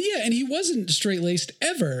he wasn't straight-laced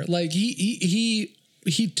ever. Like, he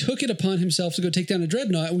took it upon himself to go take down a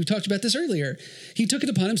dreadnought, and we talked about this earlier. He took it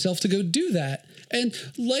upon himself to go do that. And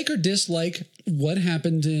like or dislike what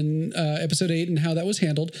happened in episode 8 and how that was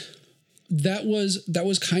handled, that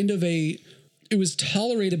was kind of it was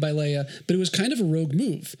tolerated by Leia, but it was kind of a rogue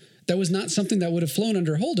move. That was not something that would have flown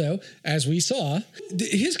under Holdo, as we saw.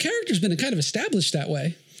 His character's been kind of established that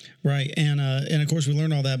way. Right. And of course we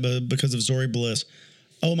learned all that because of Zori Bliss.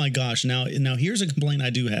 Oh my gosh. Now here's a complaint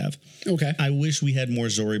I do have. Okay. I wish we had more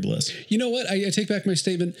Zori Bliss. You know what? I take back my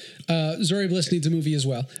statement. Zori Bliss needs a movie as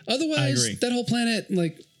well. Otherwise, that whole planet,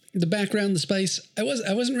 like the background, the spice, I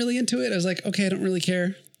wasn't really into it. I was like, okay, I don't really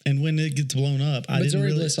care. And when it gets blown up,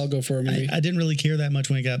 Zori Bliss, I'll go for a movie. I didn't really care that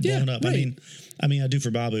much when it got blown up. Right. I mean, I do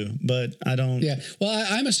for Babu, but I don't. Yeah. Well,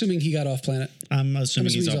 I'm assuming he got off planet. I'm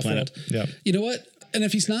assuming he's off planet. Yeah. You know what? And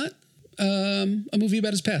if he's not, a movie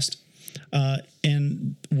about his past.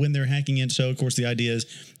 And when they're hacking in, so of course the idea is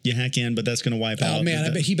you hack in, but that's going to wipe out. Oh man, I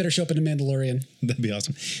bet he better show up in a Mandalorian. That'd be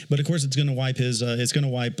awesome. But of course it's going to wipe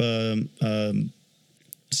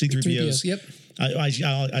C-3PO's. Yep.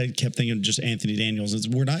 I kept thinking just Anthony Daniels.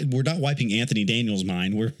 We're not wiping Anthony Daniels'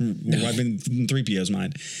 mind. We're wiping 3PO's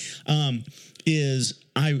mind. I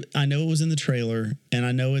know it was in the trailer, and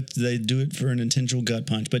I know they do it for an intentional gut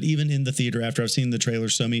punch. But even in the theater, after I've seen the trailer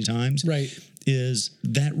so many times, right, is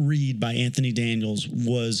that read by Anthony Daniels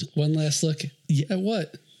was one last look at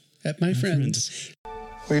what? At my friends.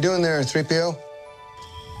 What are you doing there, 3PO?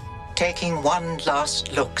 Taking one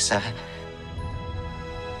last look, sir.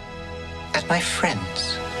 At my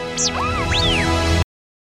friends.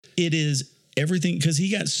 It is everything, because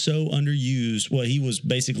he got so underused. Well, he was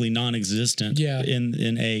basically non-existent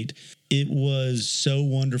in 8. It was so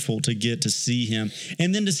wonderful to get to see him,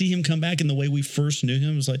 and then to see him come back in the way we first knew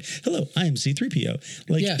him. It was like, hello, I am C-3PO.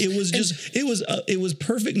 Like, it was just, it was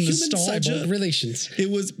perfect nostalgia. Relations.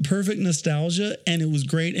 It was perfect nostalgia, and it was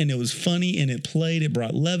great, and it was funny, and it played, it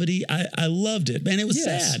brought levity. I loved it, and it was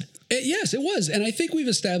sad. Yes, it was. And I think we've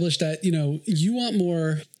established that, you want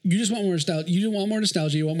more, you just want more nostalgia. You want more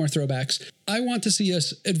nostalgia. You want more throwbacks. I want to see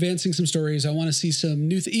us advancing some stories. I want to see some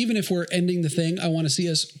new, even if we're ending the thing, I want to see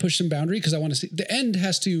us push some boundary, because I want to see, the end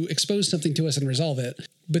has to expose something to us and resolve it.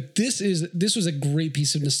 But this was a great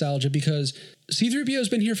piece of nostalgia, because C-3PO has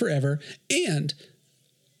been here forever, and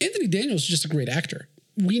Anthony Daniels is just a great actor.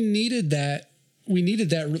 We needed that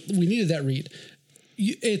read.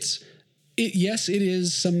 Yes, it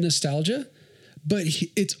is some nostalgia, but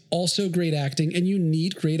it's also great acting, and you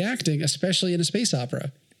need great acting, especially in a space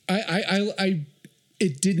opera.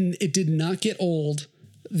 It did not get old.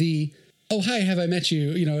 Oh, hi, have I met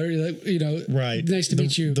you? Right. Nice to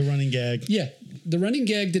meet you. The running gag. Yeah. The running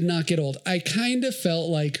gag did not get old. I kind of felt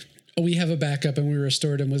like, we have a backup and we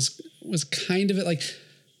restored him was kind of it. Like,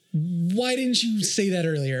 why didn't you say that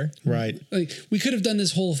earlier? Right. Like, we could have done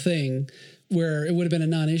this whole thing where it would have been a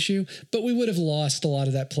non-issue, but we would have lost a lot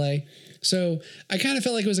of that play. So I kind of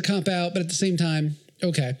felt like it was a cop out, but at the same time,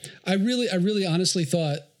 okay. I really honestly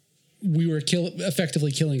thought we were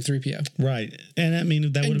effectively killing 3PO. Right. And I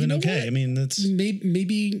mean, that would have been okay. What? I mean, that's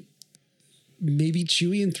maybe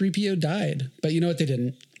Chewie and 3PO died, but you know what? They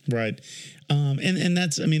didn't. right. And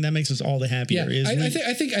that's, I mean, that makes us all the happier. Yeah,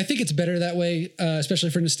 I think it's better that way, especially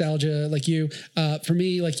for nostalgia. Like you, for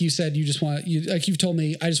me, like you said, like you've told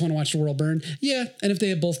me, I just want to watch the world burn. Yeah, and if they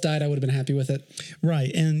had both died, I would have been happy with it.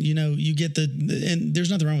 Right, and you get and there's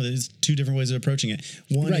nothing wrong with it. It's two different ways of approaching it.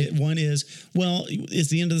 One is, well, it's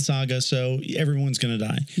the end of the saga, so everyone's going to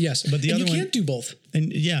die. Yes, but the other one, you can't do both.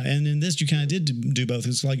 And and in this you kind of did do both.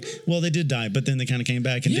 It's like, well, they did die, but then they kind of came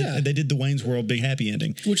back and they did the Wayne's World big happy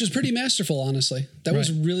ending, which is pretty masterful, honestly. That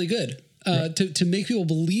was really good to make people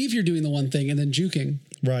believe you're doing the one thing and then juking.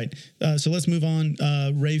 Right. So let's move on.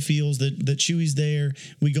 Rey feels that Chewie's there.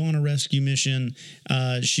 We go on a rescue mission.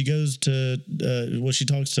 She goes to she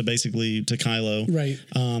talks to Kylo. Right.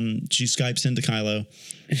 She Skypes into Kylo.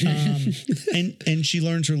 And she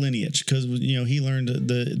learns her lineage because he learned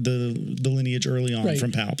the lineage early on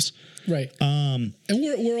from Palps. Right. And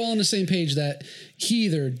we're all on the same page that he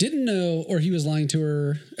either didn't know or he was lying to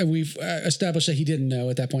her, and we've established that he didn't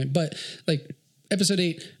know at that point. But like Episode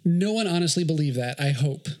 8, no one honestly believed that, I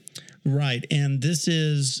hope. Right. And this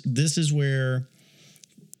is where,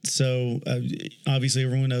 so obviously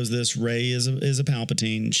everyone knows this. Rey is a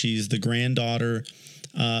Palpatine. She's the granddaughter,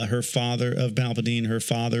 her father of Palpatine. Her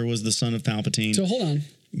father was the son of Palpatine. So hold on.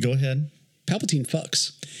 Go ahead. Palpatine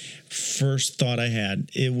fucks. First thought I had,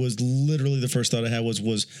 it was literally the first thought I had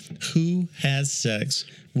was who has sex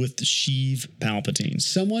with Sheev Palpatine?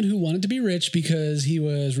 Someone who wanted to be rich because he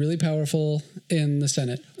was really powerful in the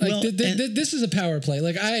Senate. Like, well, this is a power play.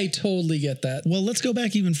 Like, I totally get that. Well, let's go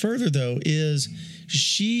back even further, though,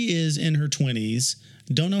 she is in her 20s.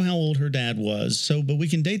 Don't know how old her dad was. But we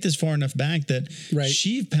can date this far enough back that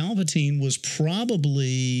Sheev Palpatine was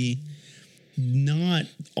probably not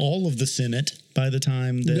all of the Senate by the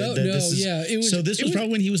time this was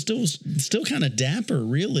probably when he was still kind of dapper,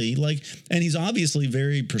 really, and he's obviously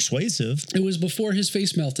very persuasive. It was before his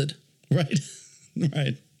face melted. Right.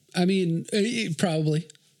 I mean, probably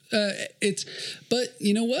but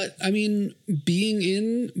you know what? I mean, being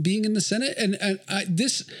in the Senate and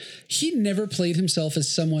he never played himself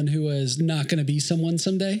as someone who was not going to be someone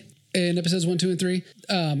someday. In episodes 1, 2, and 3,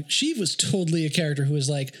 Sheev was totally a character who was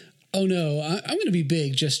like, oh no, I'm going to be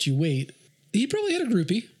big. Just you wait. He probably had a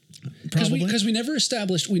groupie. Because we never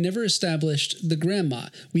established the grandma.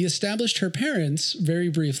 We established her parents very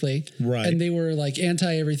briefly, right? And they were like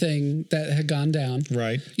anti everything that had gone down,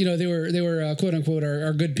 right? They were quote unquote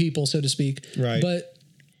our good people, so to speak, right? But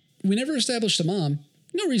we never established a mom.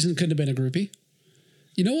 No reason it couldn't have been a groupie.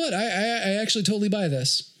 You know what? I actually totally buy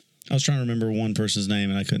this. I was trying to remember one person's name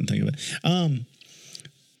and I couldn't think of it.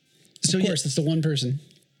 Of course, it's the one person.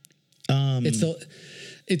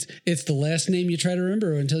 It's the last name you try to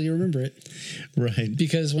remember until you remember it. Right.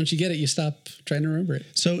 Because once you get it, you stop trying to remember it.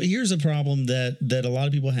 So here's a problem that a lot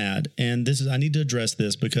of people had, and I need to address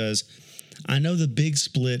this because I know the big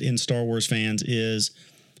split in Star Wars fans is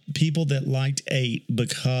people that liked 8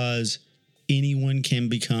 because anyone can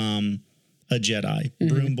become a Jedi. Mm-hmm.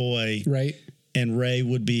 Broom Boy. Right. And Rey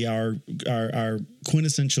would be our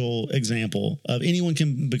quintessential example of anyone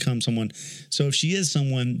can become someone. So if she is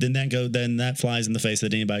someone, then that flies in the face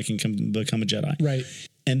that anybody can become a Jedi. Right.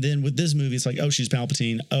 And then with this movie, it's like, oh, she's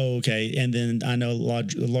Palpatine. Oh, okay. And then I know a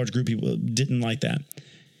large group of people didn't like that.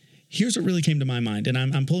 Here's what really came to my mind, and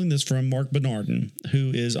I'm pulling this from Mark Bernardin,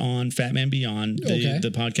 who is on Fat Man Beyond,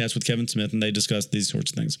 the podcast with Kevin Smith, and they discuss these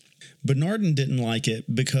sorts of things. Bernardin didn't like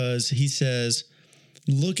it because he says,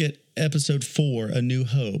 look at episode 4, A New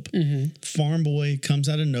Hope. Mm-hmm. Farm boy comes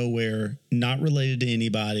out of nowhere, not related to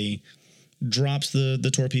anybody, drops the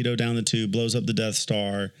torpedo down the tube, blows up the Death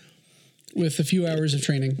Star. With a few hours of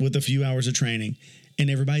training. And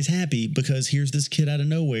everybody's happy because here's this kid out of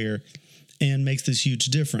nowhere and makes this huge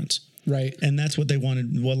difference. Right. And that's what they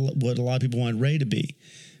wanted, what a lot of people wanted Rey to be.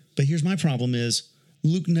 But here's my problem is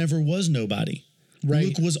Luke never was nobody. Right.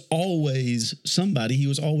 Luke was always somebody. He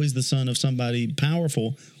was always the son of somebody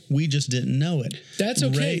powerful. We just didn't know it. That's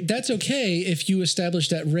okay. Rey- That's okay if you establish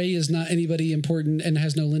that Rey is not anybody important and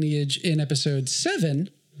has no lineage in episode 7.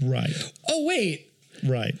 Right. Oh, wait.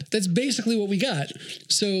 Right. That's basically what we got.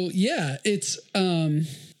 So, yeah, it's... I'm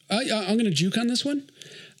going to juke on this one.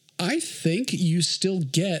 I think you still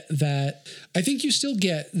get that...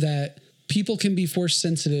 people can be Force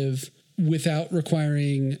sensitive without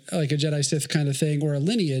requiring like a Jedi Sith kind of thing or a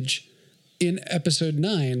lineage in episode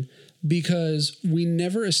 9, because we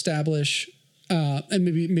never establish, and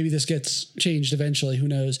maybe this gets changed eventually, who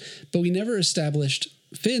knows, but we never established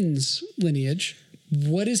Finn's lineage.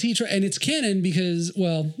 What is he trying? And it's canon because,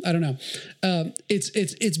 well, I don't know.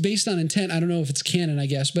 It's based on intent. I don't know if it's canon, I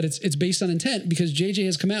guess, but it's based on intent because JJ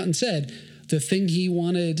has come out and said the thing he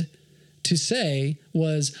wanted to say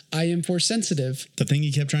was, I am Force sensitive. The thing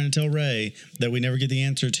he kept trying to tell Rey that we never get the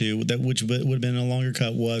answer to, that which would have been a longer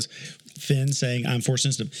cut, was Finn saying, I'm Force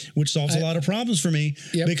sensitive, which solves a lot of problems for me.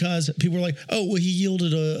 Yep. Because people were like, oh, well, he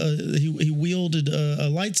wielded a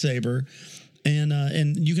lightsaber.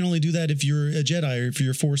 And you can only do that if you're a Jedi or if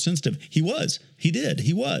you're Force sensitive. He was.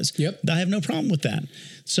 Yep. I have no problem with that.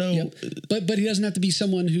 So, Yep. But he doesn't have to be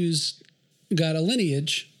someone who's got a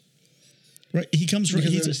lineage. right, he comes from.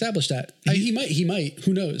 Because He's they've established that. He might.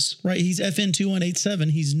 Who knows? right. He's FN 2187.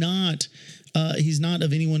 He's not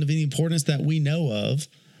of anyone of any importance that we know of.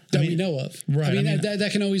 We know of. Right, I mean, I mean,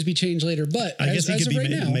 that can always be changed later. But I guess he could be right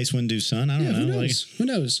now, Mace Windu's son. I don't know. Who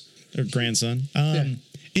knows? Or grandson. Yeah.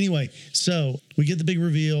 Anyway, so we get the big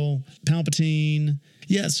reveal. Palpatine.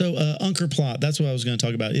 Yeah, so Unkar Plot, that's what I was going to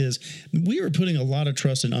talk about, is we were putting a lot of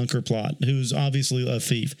trust in Unkar Plot, who's obviously a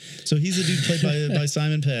thief. So he's a dude played by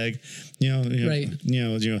Simon Pegg. Right.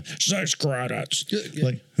 6 credits. Yeah.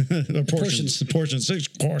 Like, portions, 6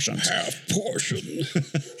 portions. Half portion.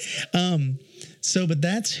 So, but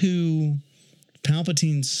that's who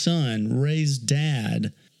Palpatine's son, Rey's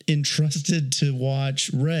dad, entrusted to watch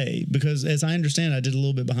Rey, because as I understand, I did a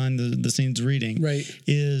little bit behind the scenes reading. Right.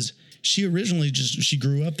 Is she originally she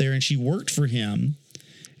grew up there and she worked for him,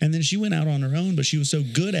 and then she went out on her own, but she was so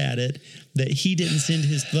good at it that he didn't send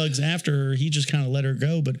his thugs after her. He just kind of let her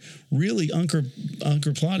go. But really,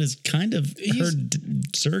 Unkar Plot is kind of her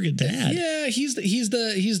surrogate dad. Yeah, he's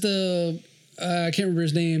the I can't remember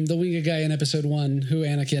his name, the winged guy in episode 1 who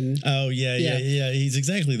Anakin. Oh yeah. He's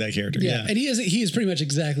exactly that character. Yeah. And he is pretty much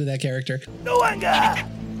exactly that character.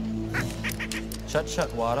 Shut,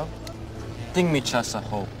 Wado. Ting mi chasa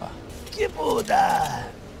hopa. Kipuda,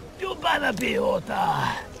 Yubana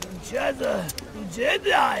Piota, Chaza,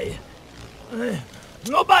 Jedi,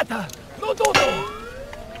 Nobata, no Dodo.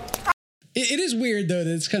 It is weird though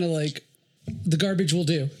that it's kind of like the garbage will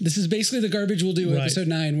do. This is basically the garbage will do Right. episode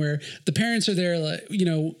 9, where the parents are there, like,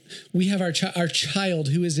 we have our child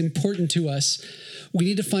who is important to us. We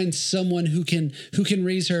need to find someone who can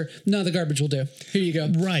raise her. No, the garbage will do. Here you go.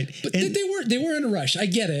 Right. But And- they were in a rush. I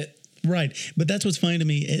get it. Right. But that's what's funny to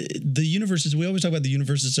me. The universe is, we always talk about the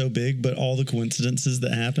universe is so big, but all the coincidences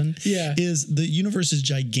that happen. Yeah. Is the universe is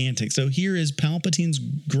gigantic. So here is Palpatine's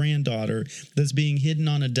granddaughter that's being hidden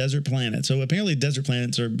on a desert planet. So apparently desert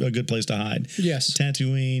planets are a good place to hide. Yes.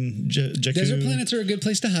 Tatooine, Jakku. Desert planets are a good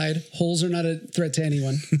place to hide. Holes are not a threat to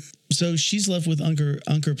anyone. So she's left with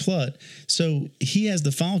Unkar Plot. So he has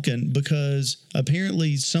the Falcon because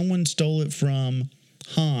apparently someone stole it from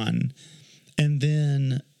Han. And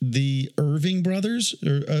then the Irving brothers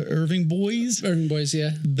or Irving boys,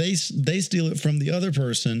 Yeah. they steal it from the other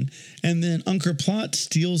person, and then Unkar Plot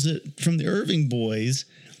steals it from the Irving boys,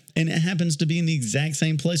 and it happens to be in the exact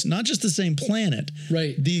same place, not just the same planet,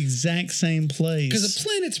 Right. The exact same place. Because the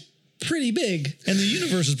planet's pretty big. And the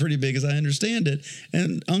universe is pretty big, as I understand it,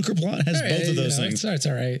 and Unkar Plot has both of those things. It's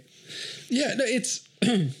all right. Yeah, no, it's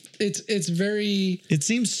it's very. It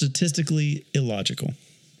seems statistically illogical.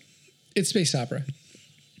 It's space opera.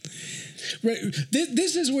 Right.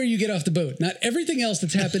 This is where you get off the boat. Not everything else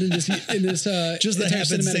that's happened in this Just the entire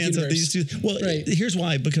happenstance cinematic of universe. these two. Well, Right. here's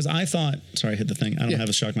why. Because I thought. Sorry, I hit the thing. I don't Yeah. have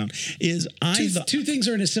a shock mount. Two things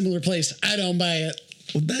are in a similar place. I don't buy it.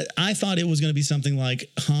 I thought it was going to be something like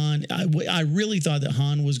Han. I really thought that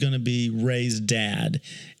Han was going to be Rey's dad,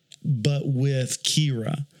 but with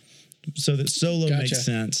Kira, so that Solo Gotcha. makes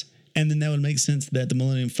sense. And then that would make sense that the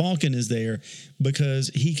Millennium Falcon is there because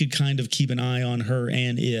he could kind of keep an eye on her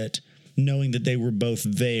and it, knowing that they were both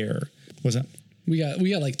there. What's that? We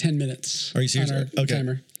got like 10 minutes. Are you serious? On our Okay.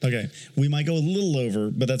 timer. Okay. We might go a little over,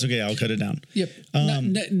 but that's okay. I'll cut it down. Yep.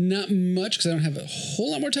 Not much because I don't have a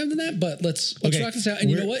whole lot more time than that. But let's Okay. rock this out. And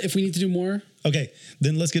you know what? If we need to do more, Okay.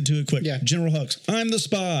 Then let's get to it quick. Yeah. General Hux. I'm the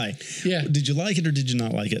spy. Yeah. Did you like it or did you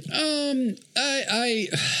not like it?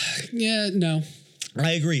 No.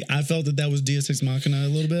 I agree. I felt that was Deus Ex Machina a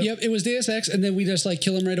little bit. Yep, it was Deus Ex, and then we just like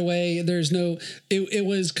kill him right away. There's no, it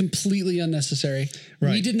was completely unnecessary.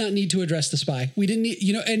 Right. We did not need to address the spy. We didn't need,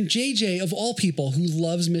 and JJ of all people who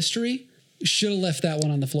loves mystery should have left that one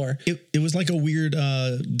on the floor. It was like a weird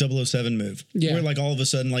 007 move. Yeah. Where like all of a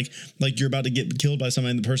sudden, like you're about to get killed by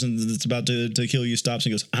somebody and the person that's about to kill you stops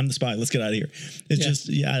and goes, I'm the spy. Let's get out of here. It's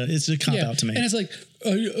it's a cop out to me. And it's like,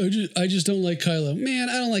 I just don't like Kylo. Man,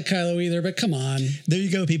 I don't like Kylo either, but come on. There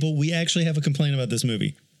you go, people. We actually have a complaint about this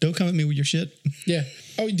movie. Don't come at me with your shit. Yeah.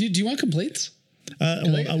 Oh, do you want complaints?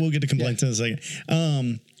 Well, I will get to complaints in a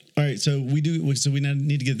second. All right, so we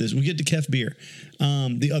need to get this. We get to Kef Bir,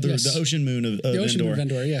 the ocean moon of The Ocean Endor. Moon of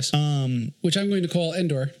Endor, yes. Which I'm going to call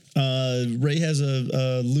Endor. Ray has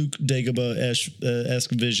a Luke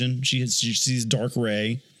Dagobah-esque vision. She sees Dark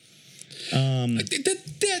Ray. All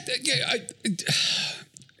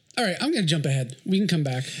right, I'm going to jump ahead. We can come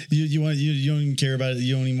back. You don't even care about it.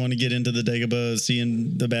 You don't even want to get into the Dagobah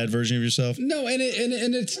seeing the bad version of yourself. No, and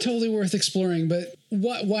it's totally worth exploring. But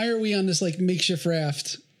why are we on this like makeshift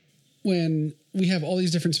raft when we have all these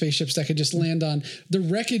different spaceships that could just land on the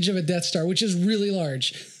wreckage of a Death Star, which is really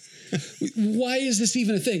large? Why is this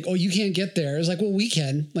even a thing? Oh, you can't get there. It's like, well, we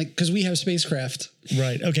can, like, because we have spacecraft.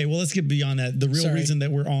 Right. Okay. Well, let's get beyond that. The real reason that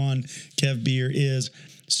we're on Kef Bir is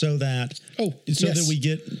so that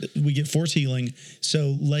we get force healing.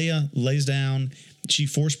 So Leia lays down. She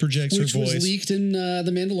force projects her voice. Which was leaked in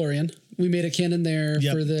The Mandalorian. We made a canon there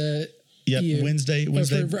for the. Yep, EU. Wednesday.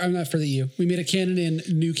 I'm not for the EU. We made a canon in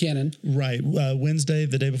new canon. Right. Wednesday,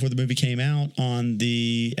 the day before the movie came out, on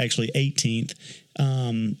the actually 18th,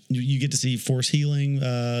 you get to see Force Healing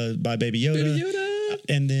by Baby Yoda. Baby Yoda.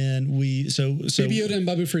 And then Baby Yoda and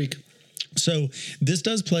Babu Freak. So this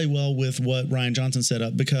does play well with what Rian Johnson set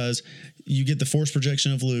up, because you get the force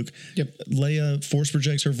projection of Luke. Yep. Leia force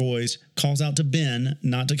projects her voice, calls out to Ben,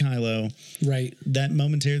 not to Kylo. Right. That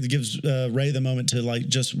momentarily gives Rey the moment to like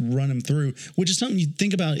just run him through, which is something you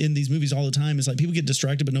think about in these movies all the time. Is like people get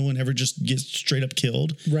distracted, but no one ever just gets straight up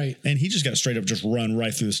killed. Right. And he just got straight up just run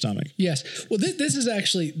right through the stomach. Yes. Well, this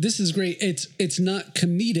is great. It's not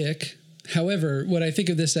comedic. However, what I think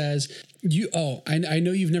of this as I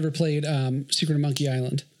know you've never played Secret of Monkey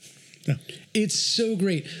Island. No. It's so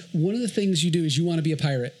great. One of the things you do is you want to be a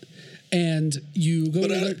pirate, and you go.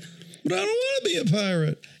 But I don't want to be a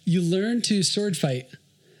pirate. You learn to sword fight,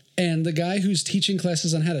 and the guy who's teaching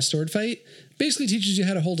classes on how to sword fight basically teaches you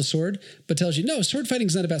how to hold a sword, but tells you no, sword fighting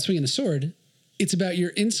is not about swinging a sword. It's about your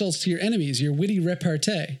insults to your enemies, your witty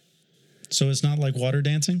repartee. So it's not like water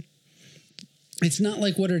dancing. It's not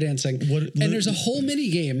like water dancing. And there's a whole mini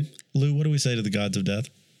game. Lou, what do we say to the gods of death?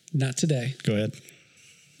 Not today. Go ahead.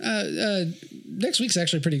 Next week's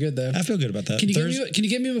actually pretty good, though. I feel good about that. Can you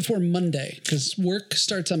get me before Monday? Because work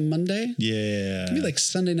starts on Monday. Yeah. Give me like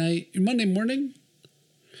Sunday night, Monday morning.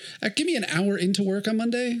 Give me an hour into work on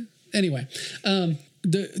Monday. Anyway,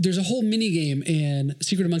 there's a whole mini game in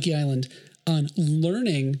Secret of Monkey Island on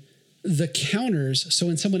learning the counters. So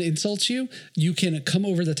when someone insults you, you can come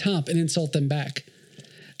over the top and insult them back.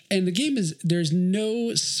 And the game is, there's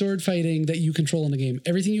no sword fighting that you control in the game.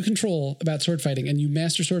 Everything you control about sword fighting, and you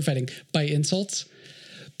master sword fighting by insults.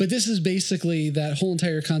 But this is basically that whole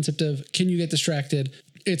entire concept of, can you get distracted?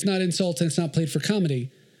 It's not insults and it's not played for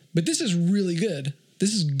comedy. But this is really good.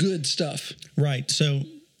 This is good stuff. Right. So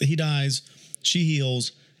he dies, she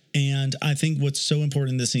heals. And I think what's so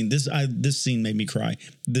important in this scene, this scene made me cry.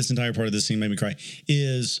 This entire part of this scene made me cry,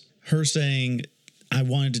 is her saying, I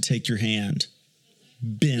wanted to take your hand.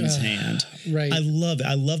 Ben's hand. Right. I love it.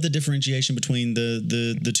 I love the differentiation between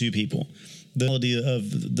the two people. The quality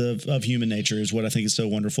of human nature is what I think is so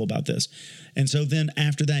wonderful about this. And so then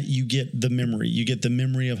after that, you get the memory. You get the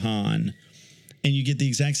memory of Han, and you get the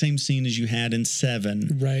exact same scene as you had in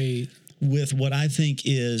 7. Right. With what I think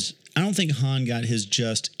is, I don't think Han got his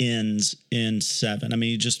just ends in 7. I mean,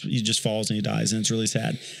 he just falls and he dies, and it's really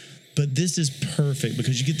sad. But this is perfect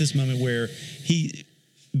because you get this moment where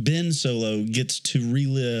Ben Solo gets to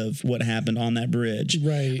relive what happened on that bridge.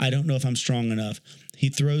 Right. I don't know if I'm strong enough. He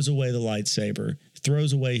throws away the lightsaber,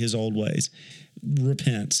 throws away his old ways,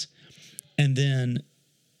 repents. And then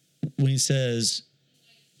when he says,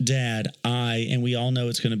 Dad, and we all know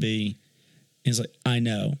it's going to be, he's like, I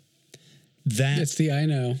know. It's the I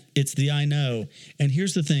know. It's the I know. And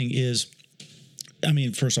here's the thing is, I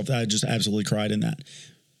mean, first off, I just absolutely cried in that.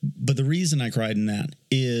 But the reason I cried in that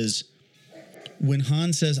is when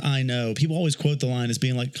Han says, I know, people always quote the line as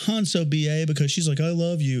being like, Han's so BA because she's like, I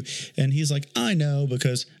love you. And he's like, I know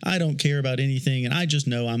because I don't care about anything and I just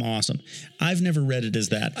know I'm awesome. I've never read it as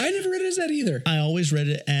that. I never read it as that either. I always read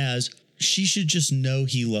it as she should just know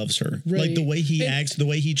he loves her. Right. Like the way he acts, the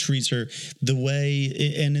way he treats her, the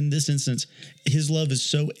way, and in this instance, his love is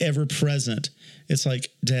so ever present. It's like,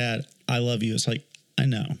 Dad, I love you. It's like, I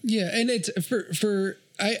know. Yeah. And it's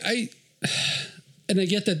and I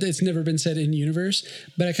get that it's never been said in universe,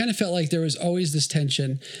 but I kind of felt like there was always this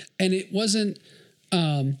tension, and it wasn't,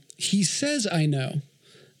 he says, I know,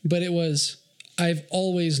 but it was, I've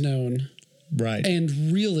always known. Right.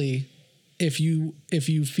 And really, if you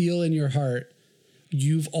feel in your heart,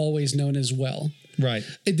 you've always known as well. Right.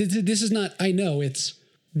 This is not, I know, it's,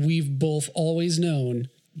 we've both always known,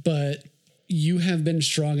 but you have been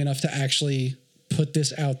strong enough to actually put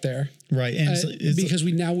this out there. Right. And because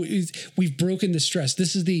we've broken the stress.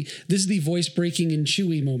 This is the voice breaking and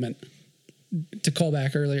Chewie moment, to call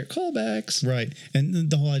back earlier. Callbacks. Right. And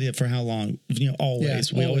the whole idea for how long,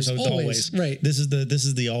 always. Yeah, we always always. Right. This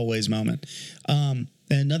is the always moment. And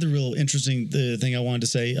another real interesting thing I wanted to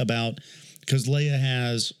say about, because Leia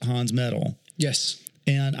has Han's medal. Yes.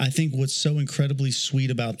 And I think what's so incredibly sweet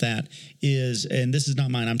about that is, and this is not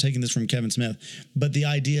mine, I'm taking this from Kevin Smith, but the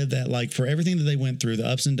idea that, like, for everything that they went through, the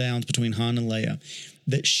ups and downs between Han and Leia,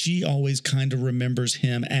 that she always kind of remembers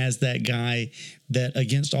him as that guy that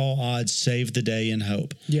against all odds saved the day in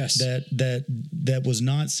hope. Yes. That was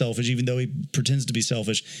not selfish, even though he pretends to be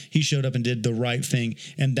selfish. He showed up and did the right thing.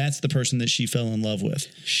 And that's the person that she fell in love with.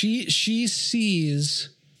 She sees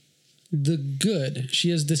the good. She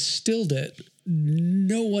has distilled it.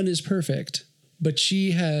 No one is perfect, but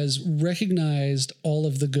she has recognized all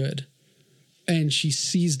of the good, and she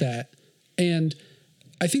sees that. And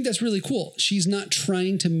I think that's really cool. She's not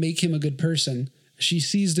trying to make him a good person. She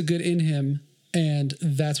sees the good in him, and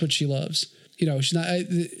that's what she loves. She's not,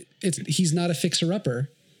 he's not a fixer-upper.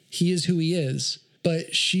 He is who he is,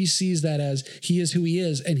 but she sees that as he is who he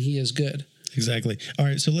is, and he is good. Exactly. All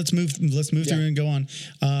right, so let's move through and go on.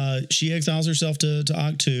 She exiles herself to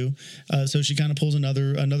Ahch-To, so she kind of pulls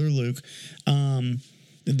another Luke.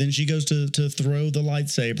 Then she goes to throw the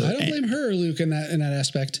lightsaber. I don't blame her or Luke in that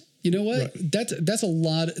aspect. You know what? Right. That's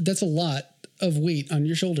a lot of weight on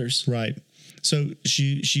your shoulders. Right. So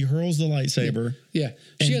she hurls the lightsaber. Yeah.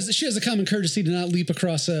 She has the common courtesy to not leap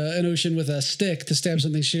across an ocean with a stick to stab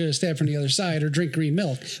something she should have stabbed from the other side or drink green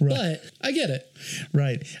milk. Right. But I get it.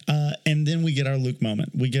 Right. And then we get our Luke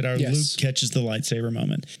moment. We get our Luke catches the lightsaber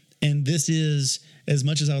moment. And this is, as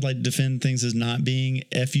much as I would like to defend things as not being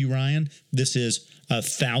F.U. Ryan, this is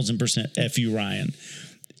 1,000% F.U. Ryan.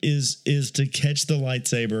 Is to catch the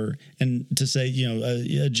lightsaber and to say,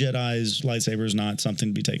 a Jedi's lightsaber is not something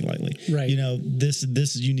to be taken lightly. Right.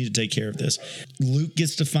 This you need to take care of this. Luke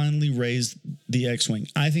gets to finally raise the X-Wing.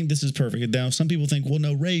 I think this is perfect. Now, some people think, well,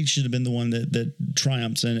 no, Rey should have been the one that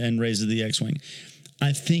triumphs and raises the X-Wing.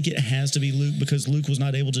 I think it has to be Luke because Luke was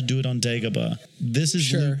not able to do it on Dagobah. This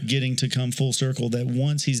is Luke getting to come full circle, that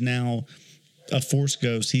once he's now a Force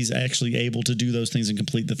ghost, he's actually able to do those things and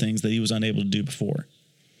complete the things that he was unable to do before.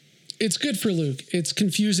 It's good for Luke. It's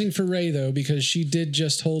confusing for Rey, though, because she did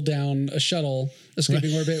just hold down a shuttle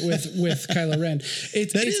escaping orbit with Kylo Ren.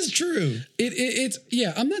 That is true. It's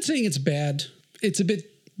I'm not saying it's bad. It's a bit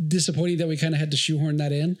disappointing that we kind of had to shoehorn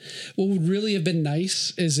that in. What would really have been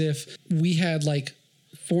nice is if we had like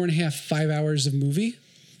 4.5-5 hours of movie.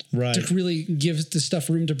 Right. To really give the stuff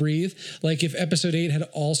room to breathe. Like if episode 8 had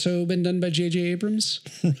also been done by J.J. Abrams.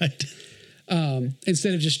 Right.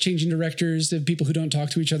 Instead of just changing directors of people who don't talk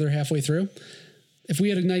to each other halfway through. If we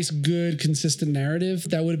had a nice, good, consistent narrative,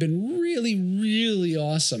 that would have been really, really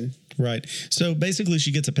awesome. Right. So basically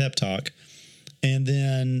she gets a pep talk and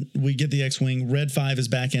then we get the X-Wing. Red 5 is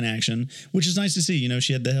back in action, which is nice to see.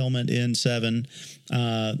 She had the helmet in 7,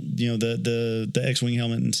 the X-Wing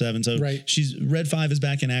helmet in 7. So Red 5 is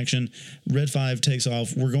back in action. Red 5 takes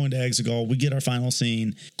off. We're going to Exegol. We get our final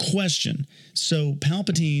scene. Question. So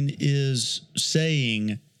Palpatine is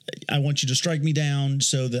saying, I want you to strike me down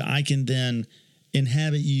so that I can then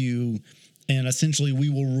inhabit you and essentially we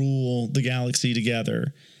will rule the galaxy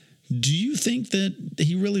together. Do you think that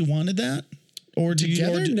he really wanted that? Or do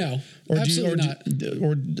together? No, absolutely not.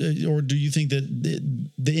 Or do you think that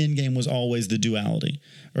the end game was always the duality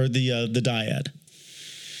or the dyad?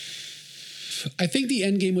 I think the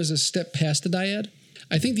end game was a step past the dyad.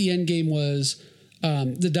 I think the end game was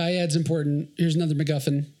the dyad's important. Here's another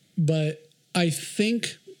MacGuffin, but I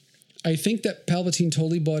think that Palpatine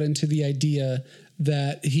totally bought into the idea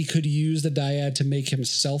that he could use the dyad to make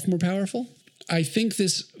himself more powerful. I think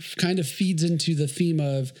this kind of feeds into the theme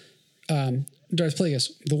of Darth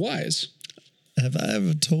Plagueis, the Wise. Have I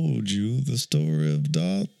ever told you the story of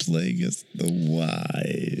Darth Plagueis the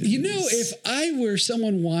Wise? You know, if I were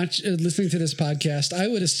someone listening to this podcast, I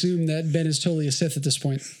would assume that Ben is totally a Sith at this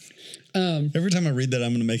point. Every time I read that,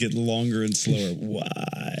 I'm going to make it longer and slower.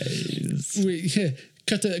 Wise.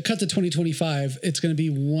 Cut to 2025. It's going to be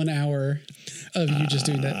 1 hour of you just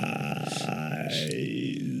doing that.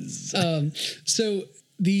 So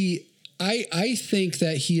I think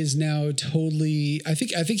that he is now totally. I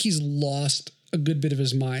think he's lost a good bit of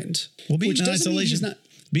his mind. Well, being in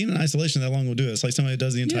isolation, that long will do it. It's like somebody that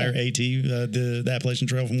does the entire AT, the Appalachian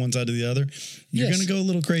Trail from one side to the other. You're going to go a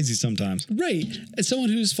little crazy sometimes. Right. As someone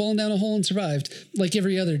who's fallen down a hole and survived, like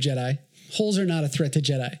every other Jedi, holes are not a threat to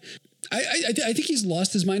Jedi. I think he's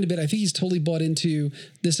lost his mind a bit. I think he's totally bought into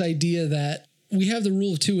this idea that we have the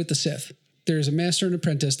rule of two with the Sith. There's a master and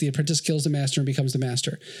apprentice. The apprentice kills the master and becomes the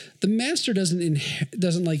master. The master doesn't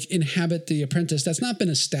inhabit the apprentice. That's not been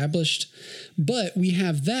established. But we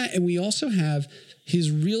have that, and we also have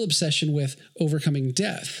his real obsession with overcoming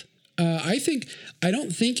death. I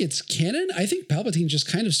don't think it's canon. I think Palpatine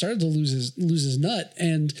just kind of started to lose his nut,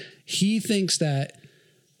 and he thinks that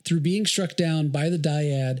through being struck down by the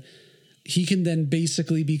dyad, he can then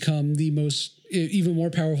basically become even more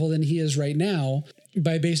powerful than he is right now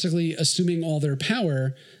by basically assuming all their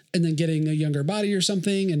power and then getting a younger body or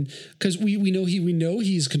something. And because we know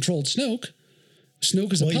he's controlled Snoke.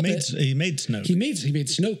 Snoke is a puppet. He made Snoke. He made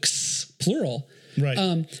Snokes, plural. Right.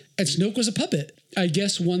 And Snoke was a puppet. I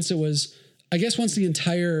guess once the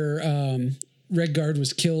entire Red Guard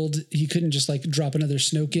was killed, he couldn't just like drop another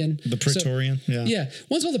Snoke in. The Praetorian, yeah.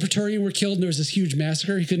 Once all the Praetorian were killed and there was this huge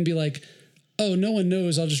massacre, he couldn't be like, oh, no one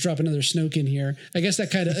knows, I'll just drop another Snoke in here. I guess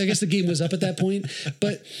the game was up at that point.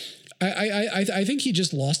 But I think he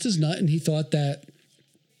just lost his nut, and he thought that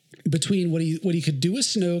between what he could do with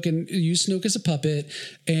Snoke and use Snoke as a puppet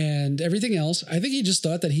and everything else, I think he just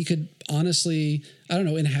thought that he could honestly, I don't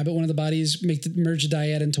know, inhabit one of the bodies, merge the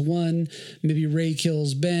dyad into one. Maybe Rey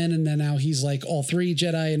kills Ben, and then now he's like all three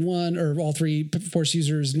Jedi in one, or all three Force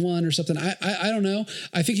users in one, or something. I don't know.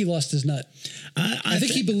 I think he lost his nut. I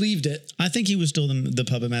think he believed it. I think he was still the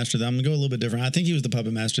puppet master. I'm gonna go a little bit different. I think he was the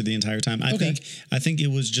puppet master the entire time. I think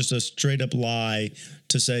it was just a straight up lie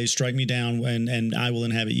to say, strike me down and I will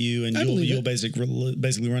inhabit you, and you'll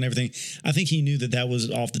basically run everything. I think he knew that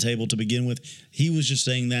was off the table to begin with. He was just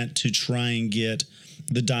saying that to try and get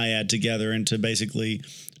the dyad together and to basically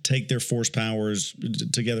take their force powers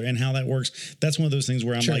together. And how that works, that's one of those things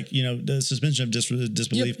where I'm like, the suspension of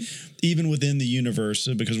disbelief, even within the universe,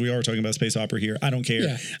 because we are talking about space opera here. I don't care.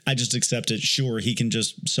 Yeah. I just accept it. Sure, he can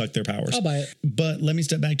just suck their powers. I'll buy it. But let me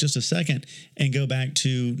step back just a second and go back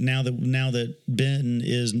to now that Ben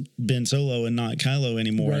is Ben Solo and not Kylo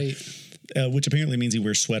anymore. Right. Which apparently means he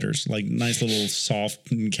wears sweaters, like nice little soft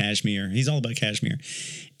cashmere. He's all about cashmere.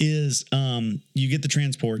 You get the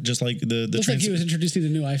transport, just like the looks like he was introducing the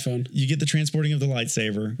new iPhone. You get the transporting of the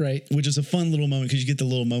lightsaber, right? Which is a fun little moment because you get the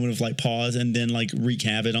little moment of like pause and then like wreak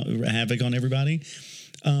havoc on everybody.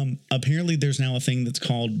 Apparently, there's now a thing that's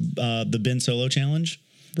called the Ben Solo Challenge.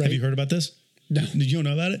 Right. Have you heard about this? No. You don't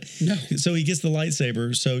know about it? No. So he gets the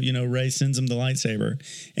lightsaber. So Rey sends him the lightsaber,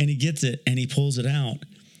 and he gets it and he pulls it out.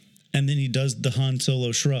 And then he does the Han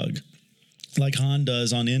Solo shrug, like Han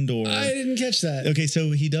does on Endor. I didn't catch that. Okay,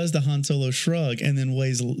 so he does the Han Solo shrug and then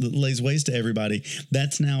lays waste to everybody.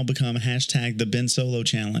 That's now become hashtag the Ben Solo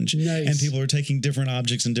Challenge. Nice. And people are taking different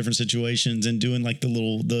objects in different situations and doing like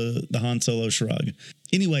the Han Solo shrug.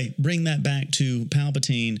 Anyway, bring that back to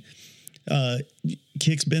Palpatine.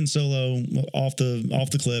 Kicks Ben Solo off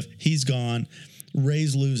the cliff. He's gone.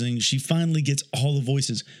 Rey's losing. She finally gets all the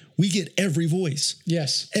voices. We get every voice.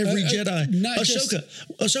 Yes. Every Jedi.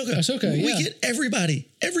 Ahsoka. Yeah. We get everybody.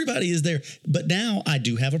 Everybody is there. But now I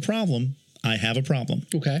do have a problem.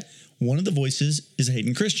 Okay. One of the voices is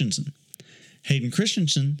Hayden Christensen. Hayden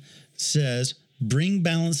Christensen says, bring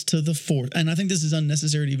balance to the Force. And I think this is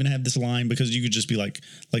unnecessary to even have this line because you could just be like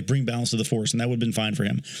bring balance to the Force, and that would have been fine for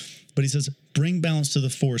him. But he says, bring balance to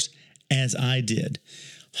the Force as I did.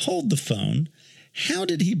 Hold the phone. How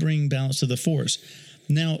did he bring balance to the Force?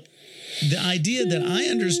 Now, the idea I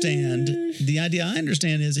understand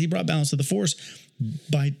is he brought balance to the Force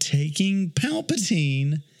by taking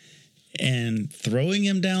Palpatine and throwing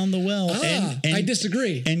him down the well. And I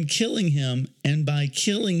disagree. And killing him. And by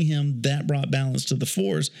killing him, that brought balance to the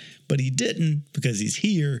Force. But he didn't because he's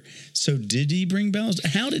here. So did he bring balance?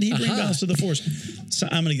 How did he bring balance to the Force? So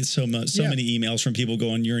I'm going to get so many emails from people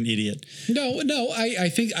going, "You're an idiot." No. I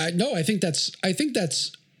think that's a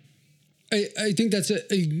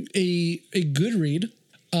good read.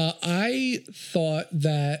 I thought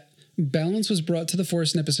that balance was brought to the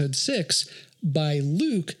Force in episode 6 by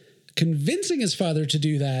Luke convincing his father to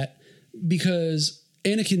do that because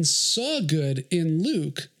Anakin saw good in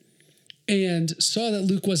Luke and saw that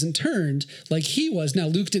Luke wasn't turned like he was. Now,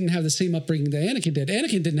 Luke didn't have the same upbringing that Anakin did.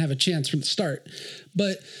 Anakin didn't have a chance from the start,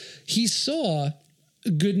 but he saw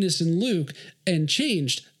goodness in Luke and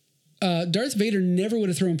changed. Darth Vader never would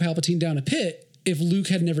have thrown Palpatine down a pit if Luke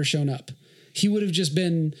had never shown up. He would have just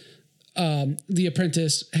been the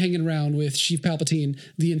apprentice hanging around with Sheev Palpatine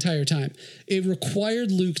the entire time. It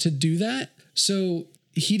required Luke to do that. So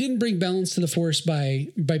he didn't bring balance to the Force by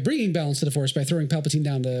bringing balance to the Force by throwing Palpatine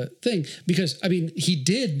down the thing. Because, I mean, he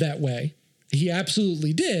did that way. He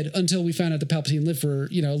absolutely did until we found out that Palpatine lived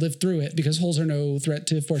through it because holes are no threat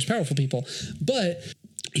to Force powerful people. But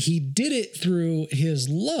he did it through his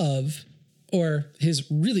love or his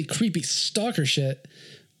really creepy stalker shit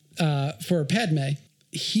for Padme.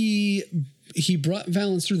 He brought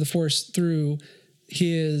balance through the Force through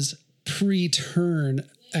his pre-turn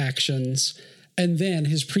actions, and then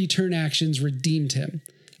his pre-turn actions redeemed him.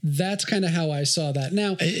 That's kind of how I saw that.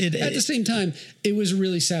 Now, at the same time, it was a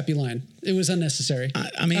really sappy line. It was unnecessary.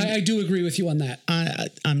 I do agree with you on that.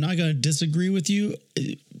 I'm not going to disagree with you.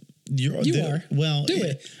 You are. Well, do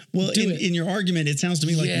it. Well, in your argument, it sounds to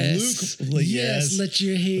me like Luke. Yes, let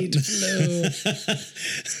your hate flow.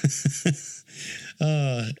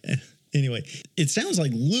 Anyway, it sounds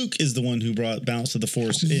like Luke is the one who brought balance to the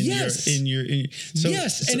Force. And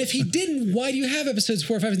if he didn't, why do you have episodes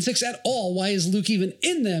 4, 5, and 6 at all? Why is Luke even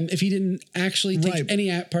in them if he didn't actually take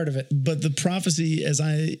any part of it? But the prophecy, as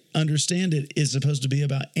I understand it, is supposed to be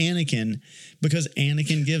about Anakin because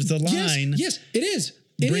Anakin gives the line. Yes, it is.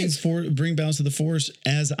 Bring balance to the Force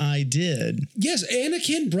as I did. Yes,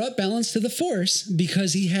 Anakin brought balance to the Force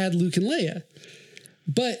because he had Luke and Leia.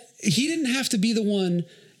 But he didn't have to be the one.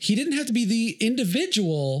 He didn't have to be the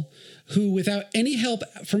individual who, without any help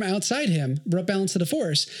from outside him, brought balance to the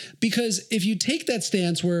Force. Because if you take that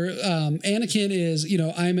stance where Anakin is,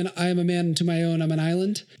 I am a man to my own, I'm an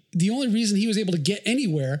island. The only reason he was able to get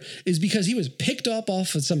anywhere is because he was picked up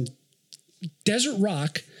off of some desert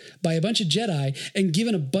rock by a bunch of Jedi and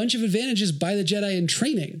given a bunch of advantages by the Jedi in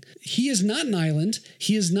training. He is not an island.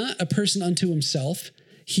 He is not a person unto himself.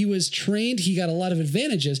 He was trained. He got a lot of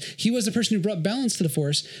advantages. He was the person who brought balance to the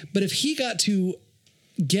Force. But if he got to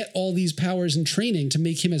get all these powers and training to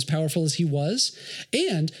make him as powerful as he was,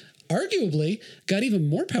 and arguably got even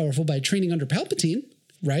more powerful by training under Palpatine,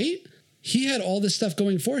 right? He had all this stuff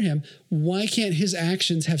going for him. Why can't his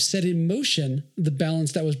actions have set in motion the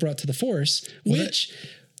balance that was brought to the Force?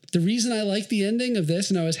 The reason I like the ending of this,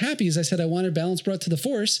 and I was happy, is I said I wanted balance brought to the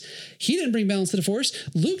Force. He didn't bring balance to the Force.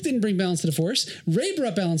 Luke didn't bring balance to the Force. Rey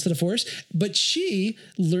brought balance to the Force, but she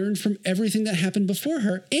learned from everything that happened before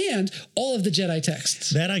her and all of the Jedi texts.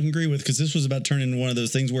 That I can agree with, because this was about turning into one of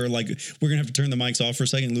those things where, like, we're going to have to turn the mics off for a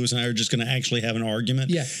second. Lewis and I are just going to actually have an argument.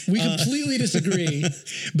 Yeah, we completely disagree,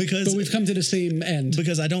 but we've come to the same end.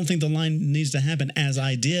 Because I don't think the line needs to happen as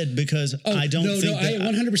I did, because I don't think I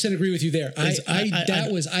 100% agree with you there.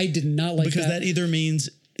 I did not like that. Because that either means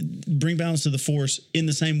bring balance to the Force in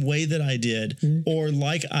the same way that I did, or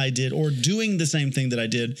like I did, or doing the same thing that I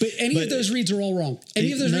did. But of those reads are all wrong.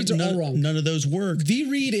 All wrong. None of those work. The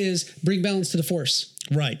read is bring balance to the Force.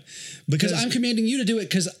 Right. Because I'm commanding you to do it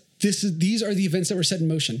because these are the events that were set in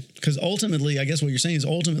motion. Because ultimately, I guess what you're saying is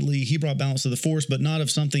ultimately he brought balance to the Force, but not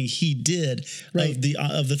of something he did, right,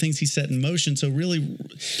 of the things he set in motion. So really,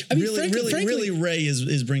 Rey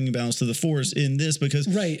is bringing balance to the Force in this because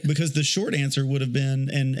the short answer would have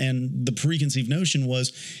been, and the preconceived notion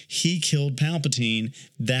was, he killed Palpatine,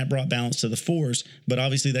 that brought balance to the Force. But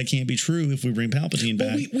obviously that can't be true if we bring Palpatine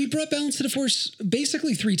back. We brought balance to the Force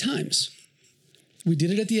basically 3 times. We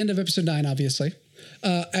did it at the end of episode 9, obviously.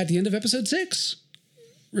 At the end of episode 6,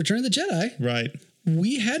 Return of the Jedi, right,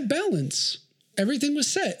 we had balance. Everything was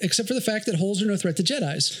set except for the fact that holes are no threat to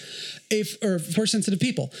Jedis, or Force-sensitive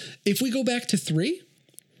people. If we go back to 3,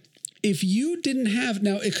 if you didn't have,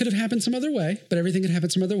 now it could have happened some other way, but everything had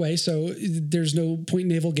happened some other way, so there's no point in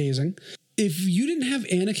navel gazing. If you didn't have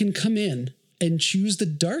Anakin come in and choose the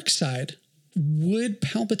dark side, would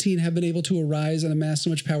Palpatine have been able to arise and amass so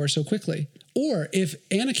much power so quickly? Or if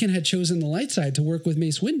Anakin had chosen the light side to work with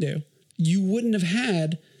Mace Windu, you wouldn't have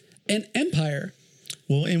had and Empire.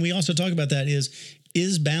 Well, and we also talk about that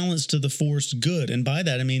is balance to the Force good? And by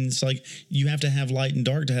that, I mean, it's like you have to have light and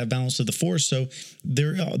dark to have balance to the Force. So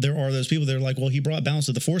there are those people that are like, well, he brought balance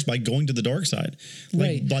to the Force by going to the dark side.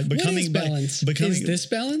 Right. Like What is balance? Is this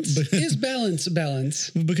balance? Is balance?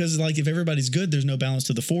 Because like if everybody's good, there's no balance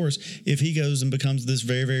to the Force. If he goes and becomes this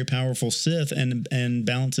very, very powerful Sith and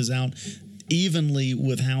balances out evenly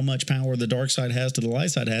with how much power the dark side has to the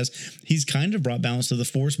light side has, he's kind of brought balance to the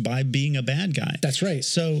Force by being a bad guy. That's right.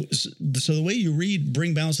 So the way you read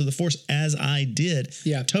bring balance to the Force, as I did,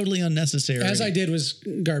 totally unnecessary. As I did was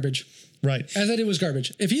garbage. Right. As I did was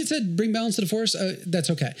garbage. If he had said bring balance to the Force, that's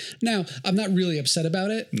okay. Now, I'm not really upset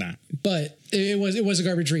about it. Nah. But it was a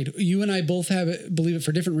garbage read. You and I both believe it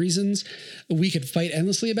for different reasons. We could fight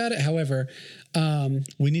endlessly about it. However,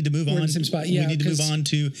 we need to move on. In the same spot. Yeah, we need to move on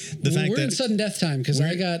to the fact that we're in sudden death time because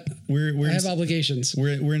I have obligations.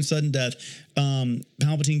 We're in sudden death.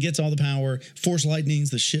 Palpatine gets all the power. Force lightnings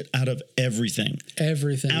the shit out of everything.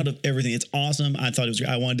 Out of everything. It's awesome. I thought it was great.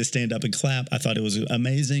 I wanted to stand up and clap. I thought it was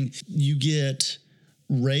amazing. You get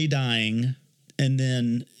Rey dying, and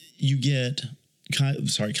then you get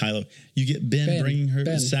Kylo. You get Ben bringing her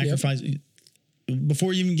sacrifice. Yep.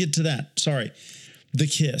 Before you even get to that, the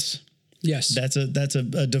kiss. Yes, that's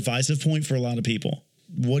a divisive point for a lot of people.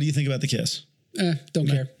 What do you think about the kiss? Don't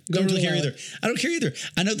care. Don't really care either. I don't care either.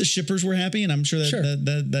 I know the shippers were happy, and I'm sure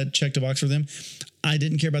that checked a box for them. I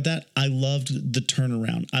didn't care about that. I loved the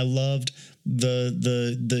turnaround. I loved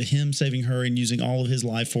the him saving her and using all of his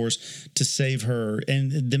life force to save her,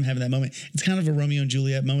 and them having that moment. It's kind of a Romeo and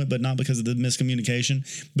Juliet moment, but not because of the miscommunication,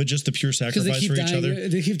 but just the pure sacrifice for each other.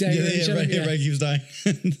 They keep dying. Right. Keeps dying.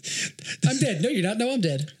 I'm dead. No, you're not. No, I'm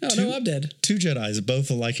dead. No, I'm dead. Two Jedis, both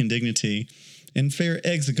alike in dignity. In fair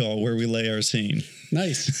Exegol, where we lay our scene.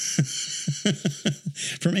 Nice.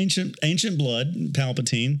 From ancient blood,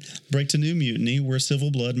 Palpatine, break to new mutiny, where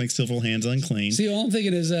civil blood makes civil hands unclean. See, all I'm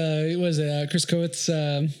thinking is, Chris Coates'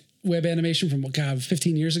 web animation from,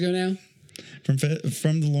 15 years ago now?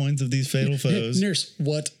 From the loins of these fatal foes. Nurse,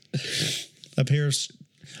 what? A pair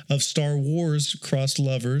of Star Wars crossed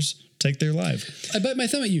lovers take their life. I bite my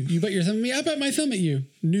thumb at you. You bite your thumb at me. I bite my thumb at you.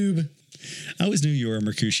 Noob. I always knew you were a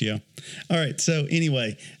Mercutio. All right. So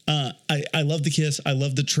anyway, I love the kiss. I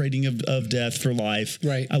love the trading of death for life.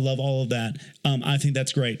 Right. I love all of that. I think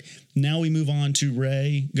that's great. Now we move on to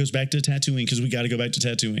Rey goes back to Tatooine because we got to go back to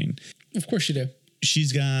Tatooine. Of course you do.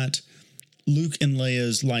 She's got Luke and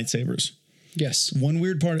Leia's lightsabers. Yes. One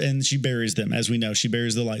weird part, and she buries them. As we know, she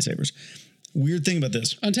buries the lightsabers. Weird thing about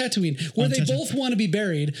this. On Tatooine, where they both want to be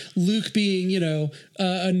buried, Luke being,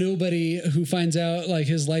 a nobody who finds out like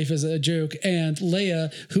his life is a joke, and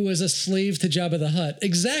Leia, who is a slave to Jabba the Hutt.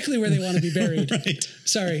 Exactly where they want to be buried. Right.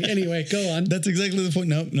 Sorry. Anyway, go on. That's exactly the point.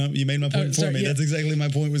 No, you made my point for me. Yeah. That's exactly my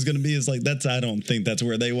point was going to be I don't think that's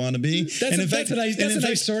where they want to be. That's a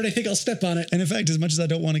nice sword. I think I'll step on it. And in fact, as much as I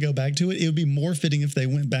don't want to go back to it, it would be more fitting if they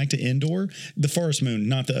went back to Endor, the forest moon,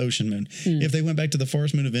 not the ocean moon. If they went back to the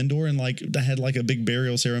forest moon of Endor and had like a big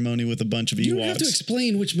burial ceremony with a bunch of Ewoks. You don't have to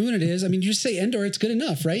explain which moon it is. I mean, you just say Endor, it's good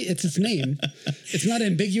enough, right? It's its name. It's not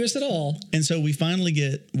ambiguous at all. And so we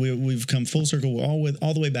finally we've come full circle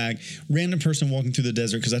all the way back. Random person walking through the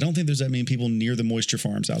desert, because I don't think there's that many people near the moisture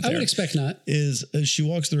farms out there. I would expect not. She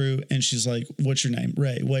walks through and she's like, "What's your name?"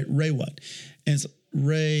 Rey. Wait, Rey what? And it's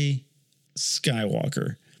Rey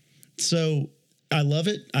Skywalker. So I love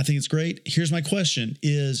it. I think it's great. Here's my question: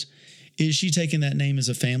 Is she taking that name as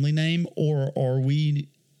a family name, or are we?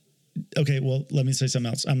 Okay, well, let me say something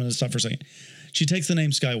else. I'm going to stop for a second. She takes the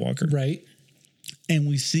name Skywalker. Right. And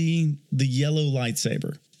we see the yellow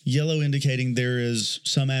lightsaber. Yellow indicating there is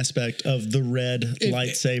some aspect of the red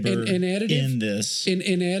lightsaber in this. An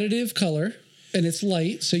additive color, and it's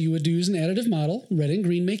light, so you would use an additive model. Red and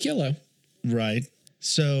green make yellow. Right.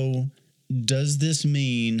 So does this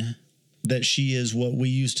mean that she is what we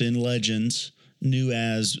used to in Legends knew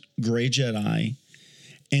as Grey Jedi?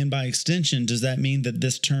 And by extension, does that mean that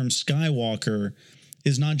this term Skywalker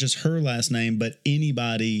is not just her last name, but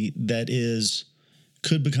anybody that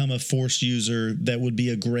could become a Force user that would be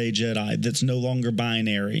a Grey Jedi that's no longer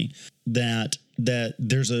binary, that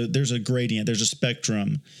there's a gradient, there's a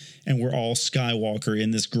spectrum, and we're all Skywalker in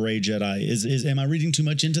this Grey Jedi. Am I reading too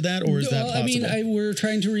much into that, or is that possible? I mean, we're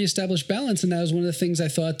trying to reestablish balance, and that was one of the things I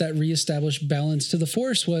thought that reestablished balance to the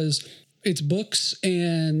Force was it's books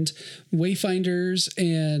and Wayfinders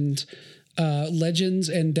and legends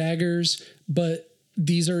and daggers, but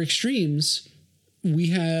these are extremes.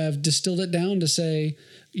 We have distilled it down to say,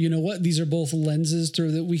 you know what? These are both lenses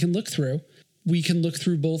through that we can look through. We can look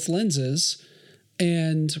through both lenses.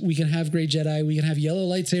 and we can have gray Jedi. We can have yellow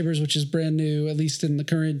lightsabers, which is brand new, at least in the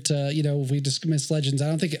current, if we dismiss Legends. I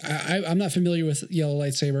don't think, I'm not familiar with yellow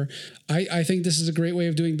lightsaber. I think this is a great way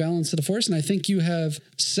of doing balance to the Force, and I think you have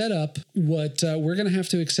set up what we're going to have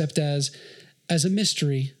to accept as a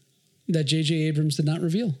mystery that J.J. Abrams did not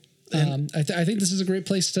reveal. I think this is a great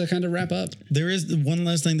place to kind of wrap up. There is one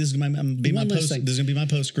last thing. This is going to be my post. This is going to be my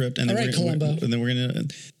postscript, and then All right, Columbo. And then we're going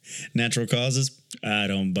to natural causes. I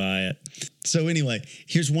don't buy it. So anyway,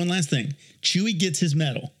 here's one last thing. Chewie gets his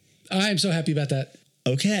medal. I'm so happy about that.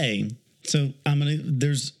 Okay, so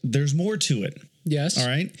there's more to it. Yes. All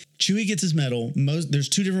right. Chewie gets his medal. There's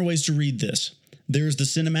two different ways to read this. There's the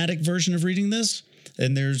cinematic version of reading this,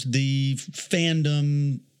 and there's the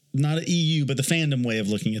fandom. Not an EU, but the fandom way of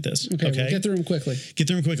looking at this. Okay, we'll get through them quickly.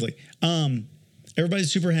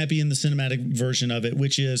 Everybody's super happy in the cinematic version of it,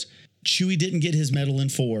 which is Chewie didn't get his medal in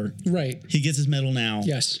 4. Right. He gets his medal now.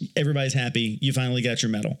 Yes. Everybody's happy. You finally got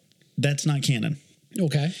your medal. That's not canon.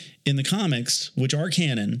 Okay. In the comics, which are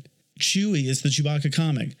canon, Chewie is the Chewbacca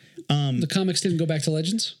comic. The comics didn't go back to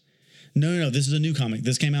Legends? No. This is a new comic.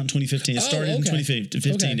 This came out in 2015. It started in 2015.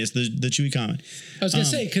 Okay. It's the Chewie comic. I was going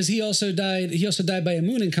to say, because he also died by a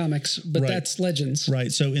moon in comics, but that's Legends.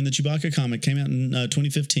 Right. So in the Chewbacca comic, came out in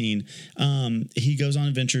 2015, he goes on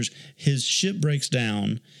adventures. His ship breaks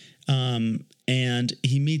down, and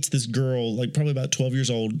he meets this girl, like probably about 12 years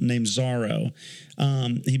old, named Zaro.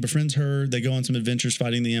 He befriends her. They go on some adventures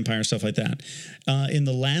fighting the Empire, stuff like that. In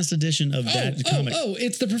the last edition of that comic...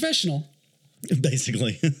 it's The Professional.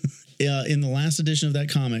 Basically. In the last edition of that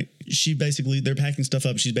comic, they're packing stuff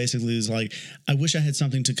up. She basically is like, I wish I had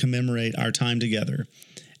something to commemorate our time together.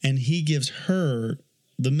 And he gives her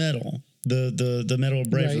the medal, the Medal of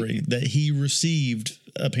Bravery that he received,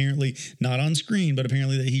 apparently not on screen, but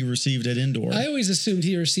apparently that he received at Endor. I always assumed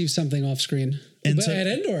he received something off scrin. But at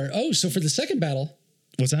Endor. Oh, so for the second battle.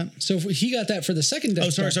 What's that? So he got that for the second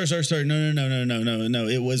Death Star. Sorry. No.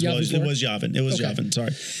 It was Yavin. It was Yavin.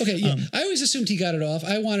 Sorry. Okay. Yeah. I always assumed he got it off.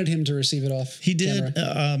 I wanted him to receive it off. He did.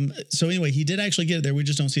 So anyway, he did actually get it there. We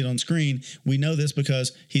just don't see it on screen. We know this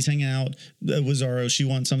because he's hanging out with Zaro. She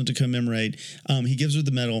wants something to commemorate. He gives her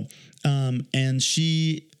the medal, and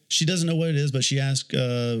she doesn't know what it is, but she asks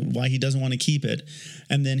why he doesn't want to keep it,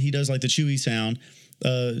 and then he does like the Chewie sound.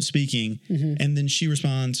 Speaking, and then she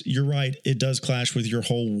responds, "You're right. It does clash with your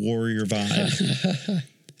whole warrior vibe."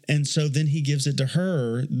 And so then he gives it to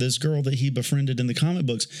her, this girl that he befriended in the comic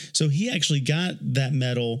books. So he actually got that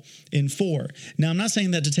medal in 4. Now, I'm not saying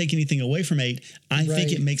that to take anything away from 8. I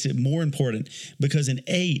think it makes it more important because in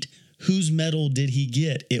 8, whose medal did he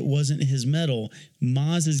get? It wasn't his medal.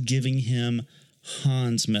 Maz is giving him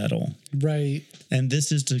Han's medal. Right. And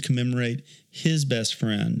this is to commemorate his best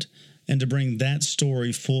friend. And to bring that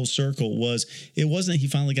story full circle it wasn't he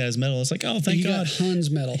finally got his medal. It's like, oh, thank God. He got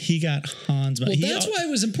Han's medal. He got Han's medal. Well, that's why it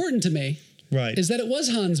was important to me. Right. Is that it was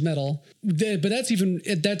Han's medal. But that's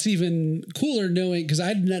even cooler knowing, because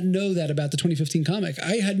I did not know that about the 2015 comic.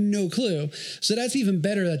 I had no clue. So that's even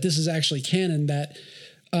better that this is actually canon, that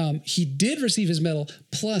he did receive his medal,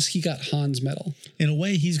 plus he got Han's medal. In a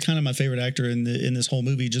way, he's kind of my favorite actor in this whole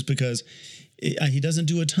movie, just because he doesn't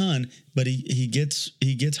do a ton, but he gets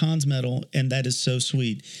Han's medal, and that is so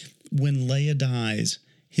sweet. When Leia dies,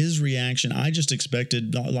 his reaction, I just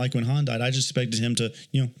expected, like when Han died, I just expected him to,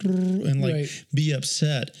 and be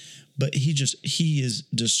upset. But he is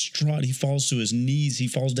distraught. He falls to his knees. He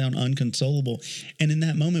falls down unconsolable. And in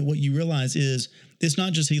that moment, what you realize is it's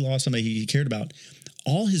not just he lost somebody he cared about.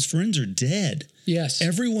 All his friends are dead. Yes.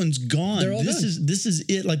 Everyone's gone. They're all this is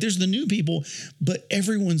it. Like, there's the new people, but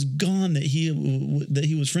everyone's gone that he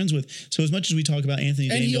was friends with. So as much as we talk about Anthony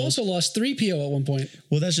Daniels, and he also lost 3PO at one point.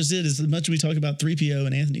 Well, that's just it. As much as we talk about 3PO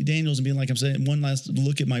and Anthony Daniels and being like, I'm saying, one last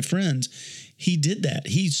look at my friends, he did that.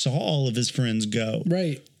 He saw all of his friends go.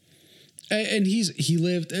 Right. And he's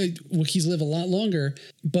lived a lot longer,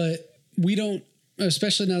 but we don't,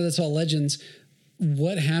 especially now that's all Legends,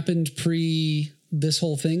 what happened pre this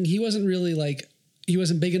whole thing. He wasn't really he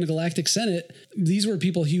wasn't big in the Galactic Senate. These were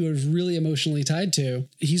people he was really emotionally tied to.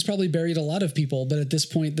 He's probably buried a lot of people, but at this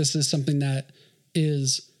point, this is something that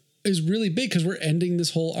is really big because we're ending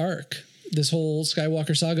this whole arc, this whole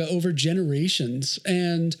Skywalker saga over generations.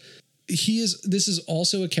 And this is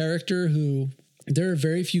also a character who, there are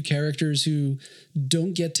very few characters who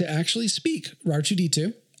don't get to actually speak.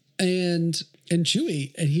 R2-D2 and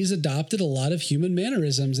Chewie, and he's adopted a lot of human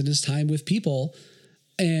mannerisms in his time with people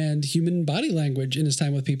and human body language in his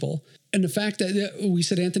time with people. And the fact that we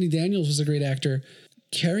said Anthony Daniels was a great actor,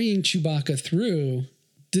 carrying Chewbacca through,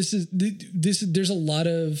 there's a lot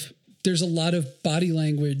of body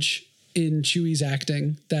language in Chewie's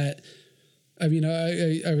acting that I mean,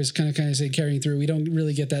 I was kind of saying carrying through. We don't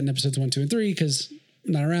really get that in episodes 1, 2, and 3 because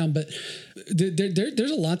I'm not around. But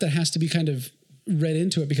there's a lot that has to be kind of read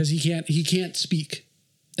into it because he can't speak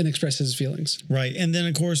and express his feelings. Right. And then,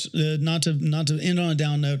 of course, not to end on a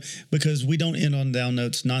down note, because we don't end on down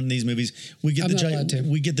notes, not in these movies. We get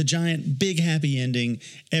the giant, big, happy ending.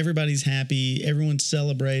 Everybody's happy. Everyone's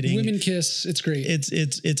celebrating. Women kiss. It's great.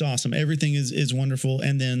 It's awesome. Everything is wonderful.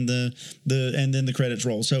 And then the credits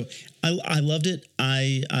roll. So I loved it.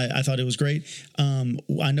 I thought it was great.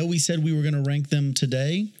 I know we said we were going to rank them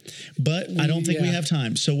today, but I don't think we have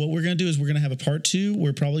time. So what we're going to do is we're going to have a part 2.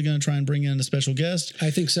 We're probably going to try and bring in a special guest. I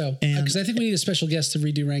think so. Because I think we need a special guest to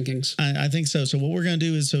redo rankings. I think so. So what we're going to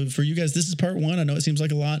do is, so for you guys, this is part 1. I know it seems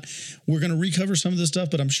like a lot. We're going to recover some of this stuff,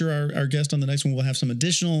 but I'm sure our guest on the next one will have some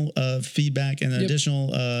additional feedback and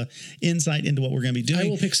additional insight into what we're going to be doing. I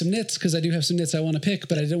will pick some nits because I do have some nits I want to pick,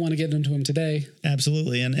 but I didn't want to get into them today.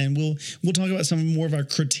 Absolutely. And we'll talk about some more of our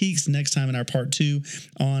critiques next time in our part 2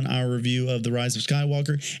 on our review of The Rise of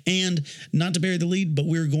Skywalker. And not to bury the lead, but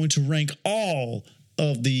we're going to rank all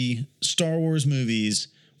of the Star Wars movies,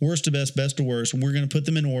 worst to best, best to worst. We're going to put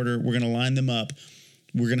them in order. We're going to line them up.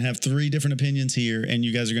 We're going to have 3 different opinions here, and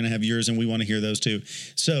you guys are going to have yours, and we want to hear those too.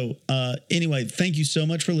 So anyway, thank you so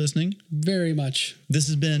much for listening. Very much. This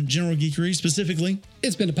has been General Geekery, specifically.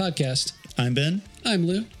 It's been a podcast. I'm Ben. I'm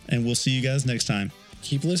Lou. And we'll see you guys next time.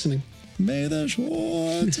 Keep listening. May the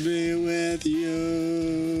Schwartz be with you.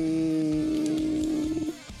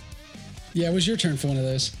 Yeah, it was your turn for one of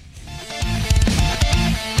those.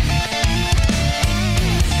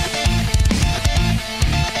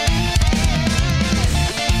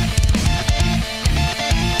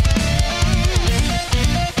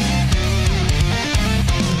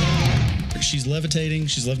 She's levitating.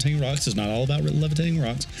 She's levitating rocks. It's not all about levitating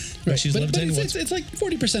rocks. Right. She's levitating. But it's like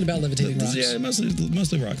 40% about levitating rocks. Yeah, mostly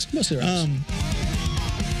rocks. Mostly rocks.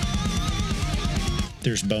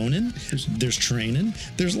 There's boning. There's training.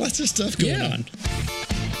 There's lots of stuff going on.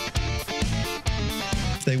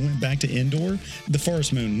 They went back to Endor, the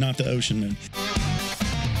forest moon, not the ocean moon.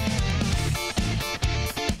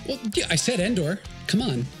 Well, yeah, I said Endor. Come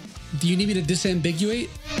on. Do you need me to disambiguate?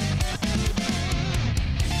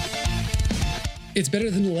 It's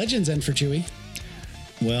better than the Legends end for Chewie.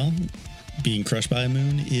 Well, being crushed by a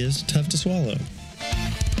moon is tough to swallow.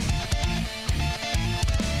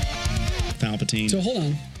 Palpatine. So hold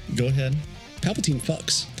on. Go ahead. Palpatine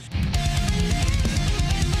fucks.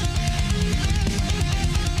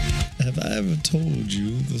 Have I ever told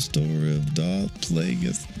you the story of Darth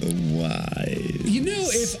Plagueis the Wise? You know,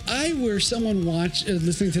 if I were someone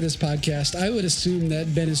listening to this podcast, I would assume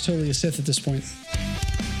that Ben is totally a Sith at this point.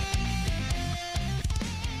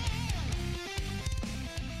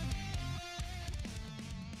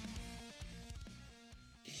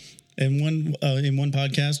 In one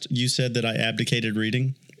podcast, you said that I abdicated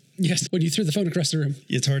reading. Yes, when you threw the phone across the room.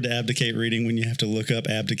 It's hard to abdicate reading when you have to look up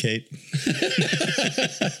abdicate.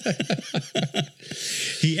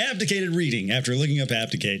 He abdicated reading after looking up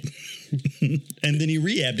abdicate. And then he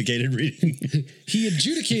re-abdicated reading. He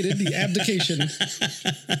adjudicated the abdication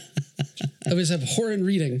of his abhorrent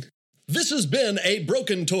reading. This has been a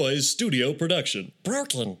Broken Toys studio production.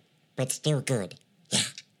 Broken, but still good. Yeah,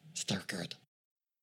 still good.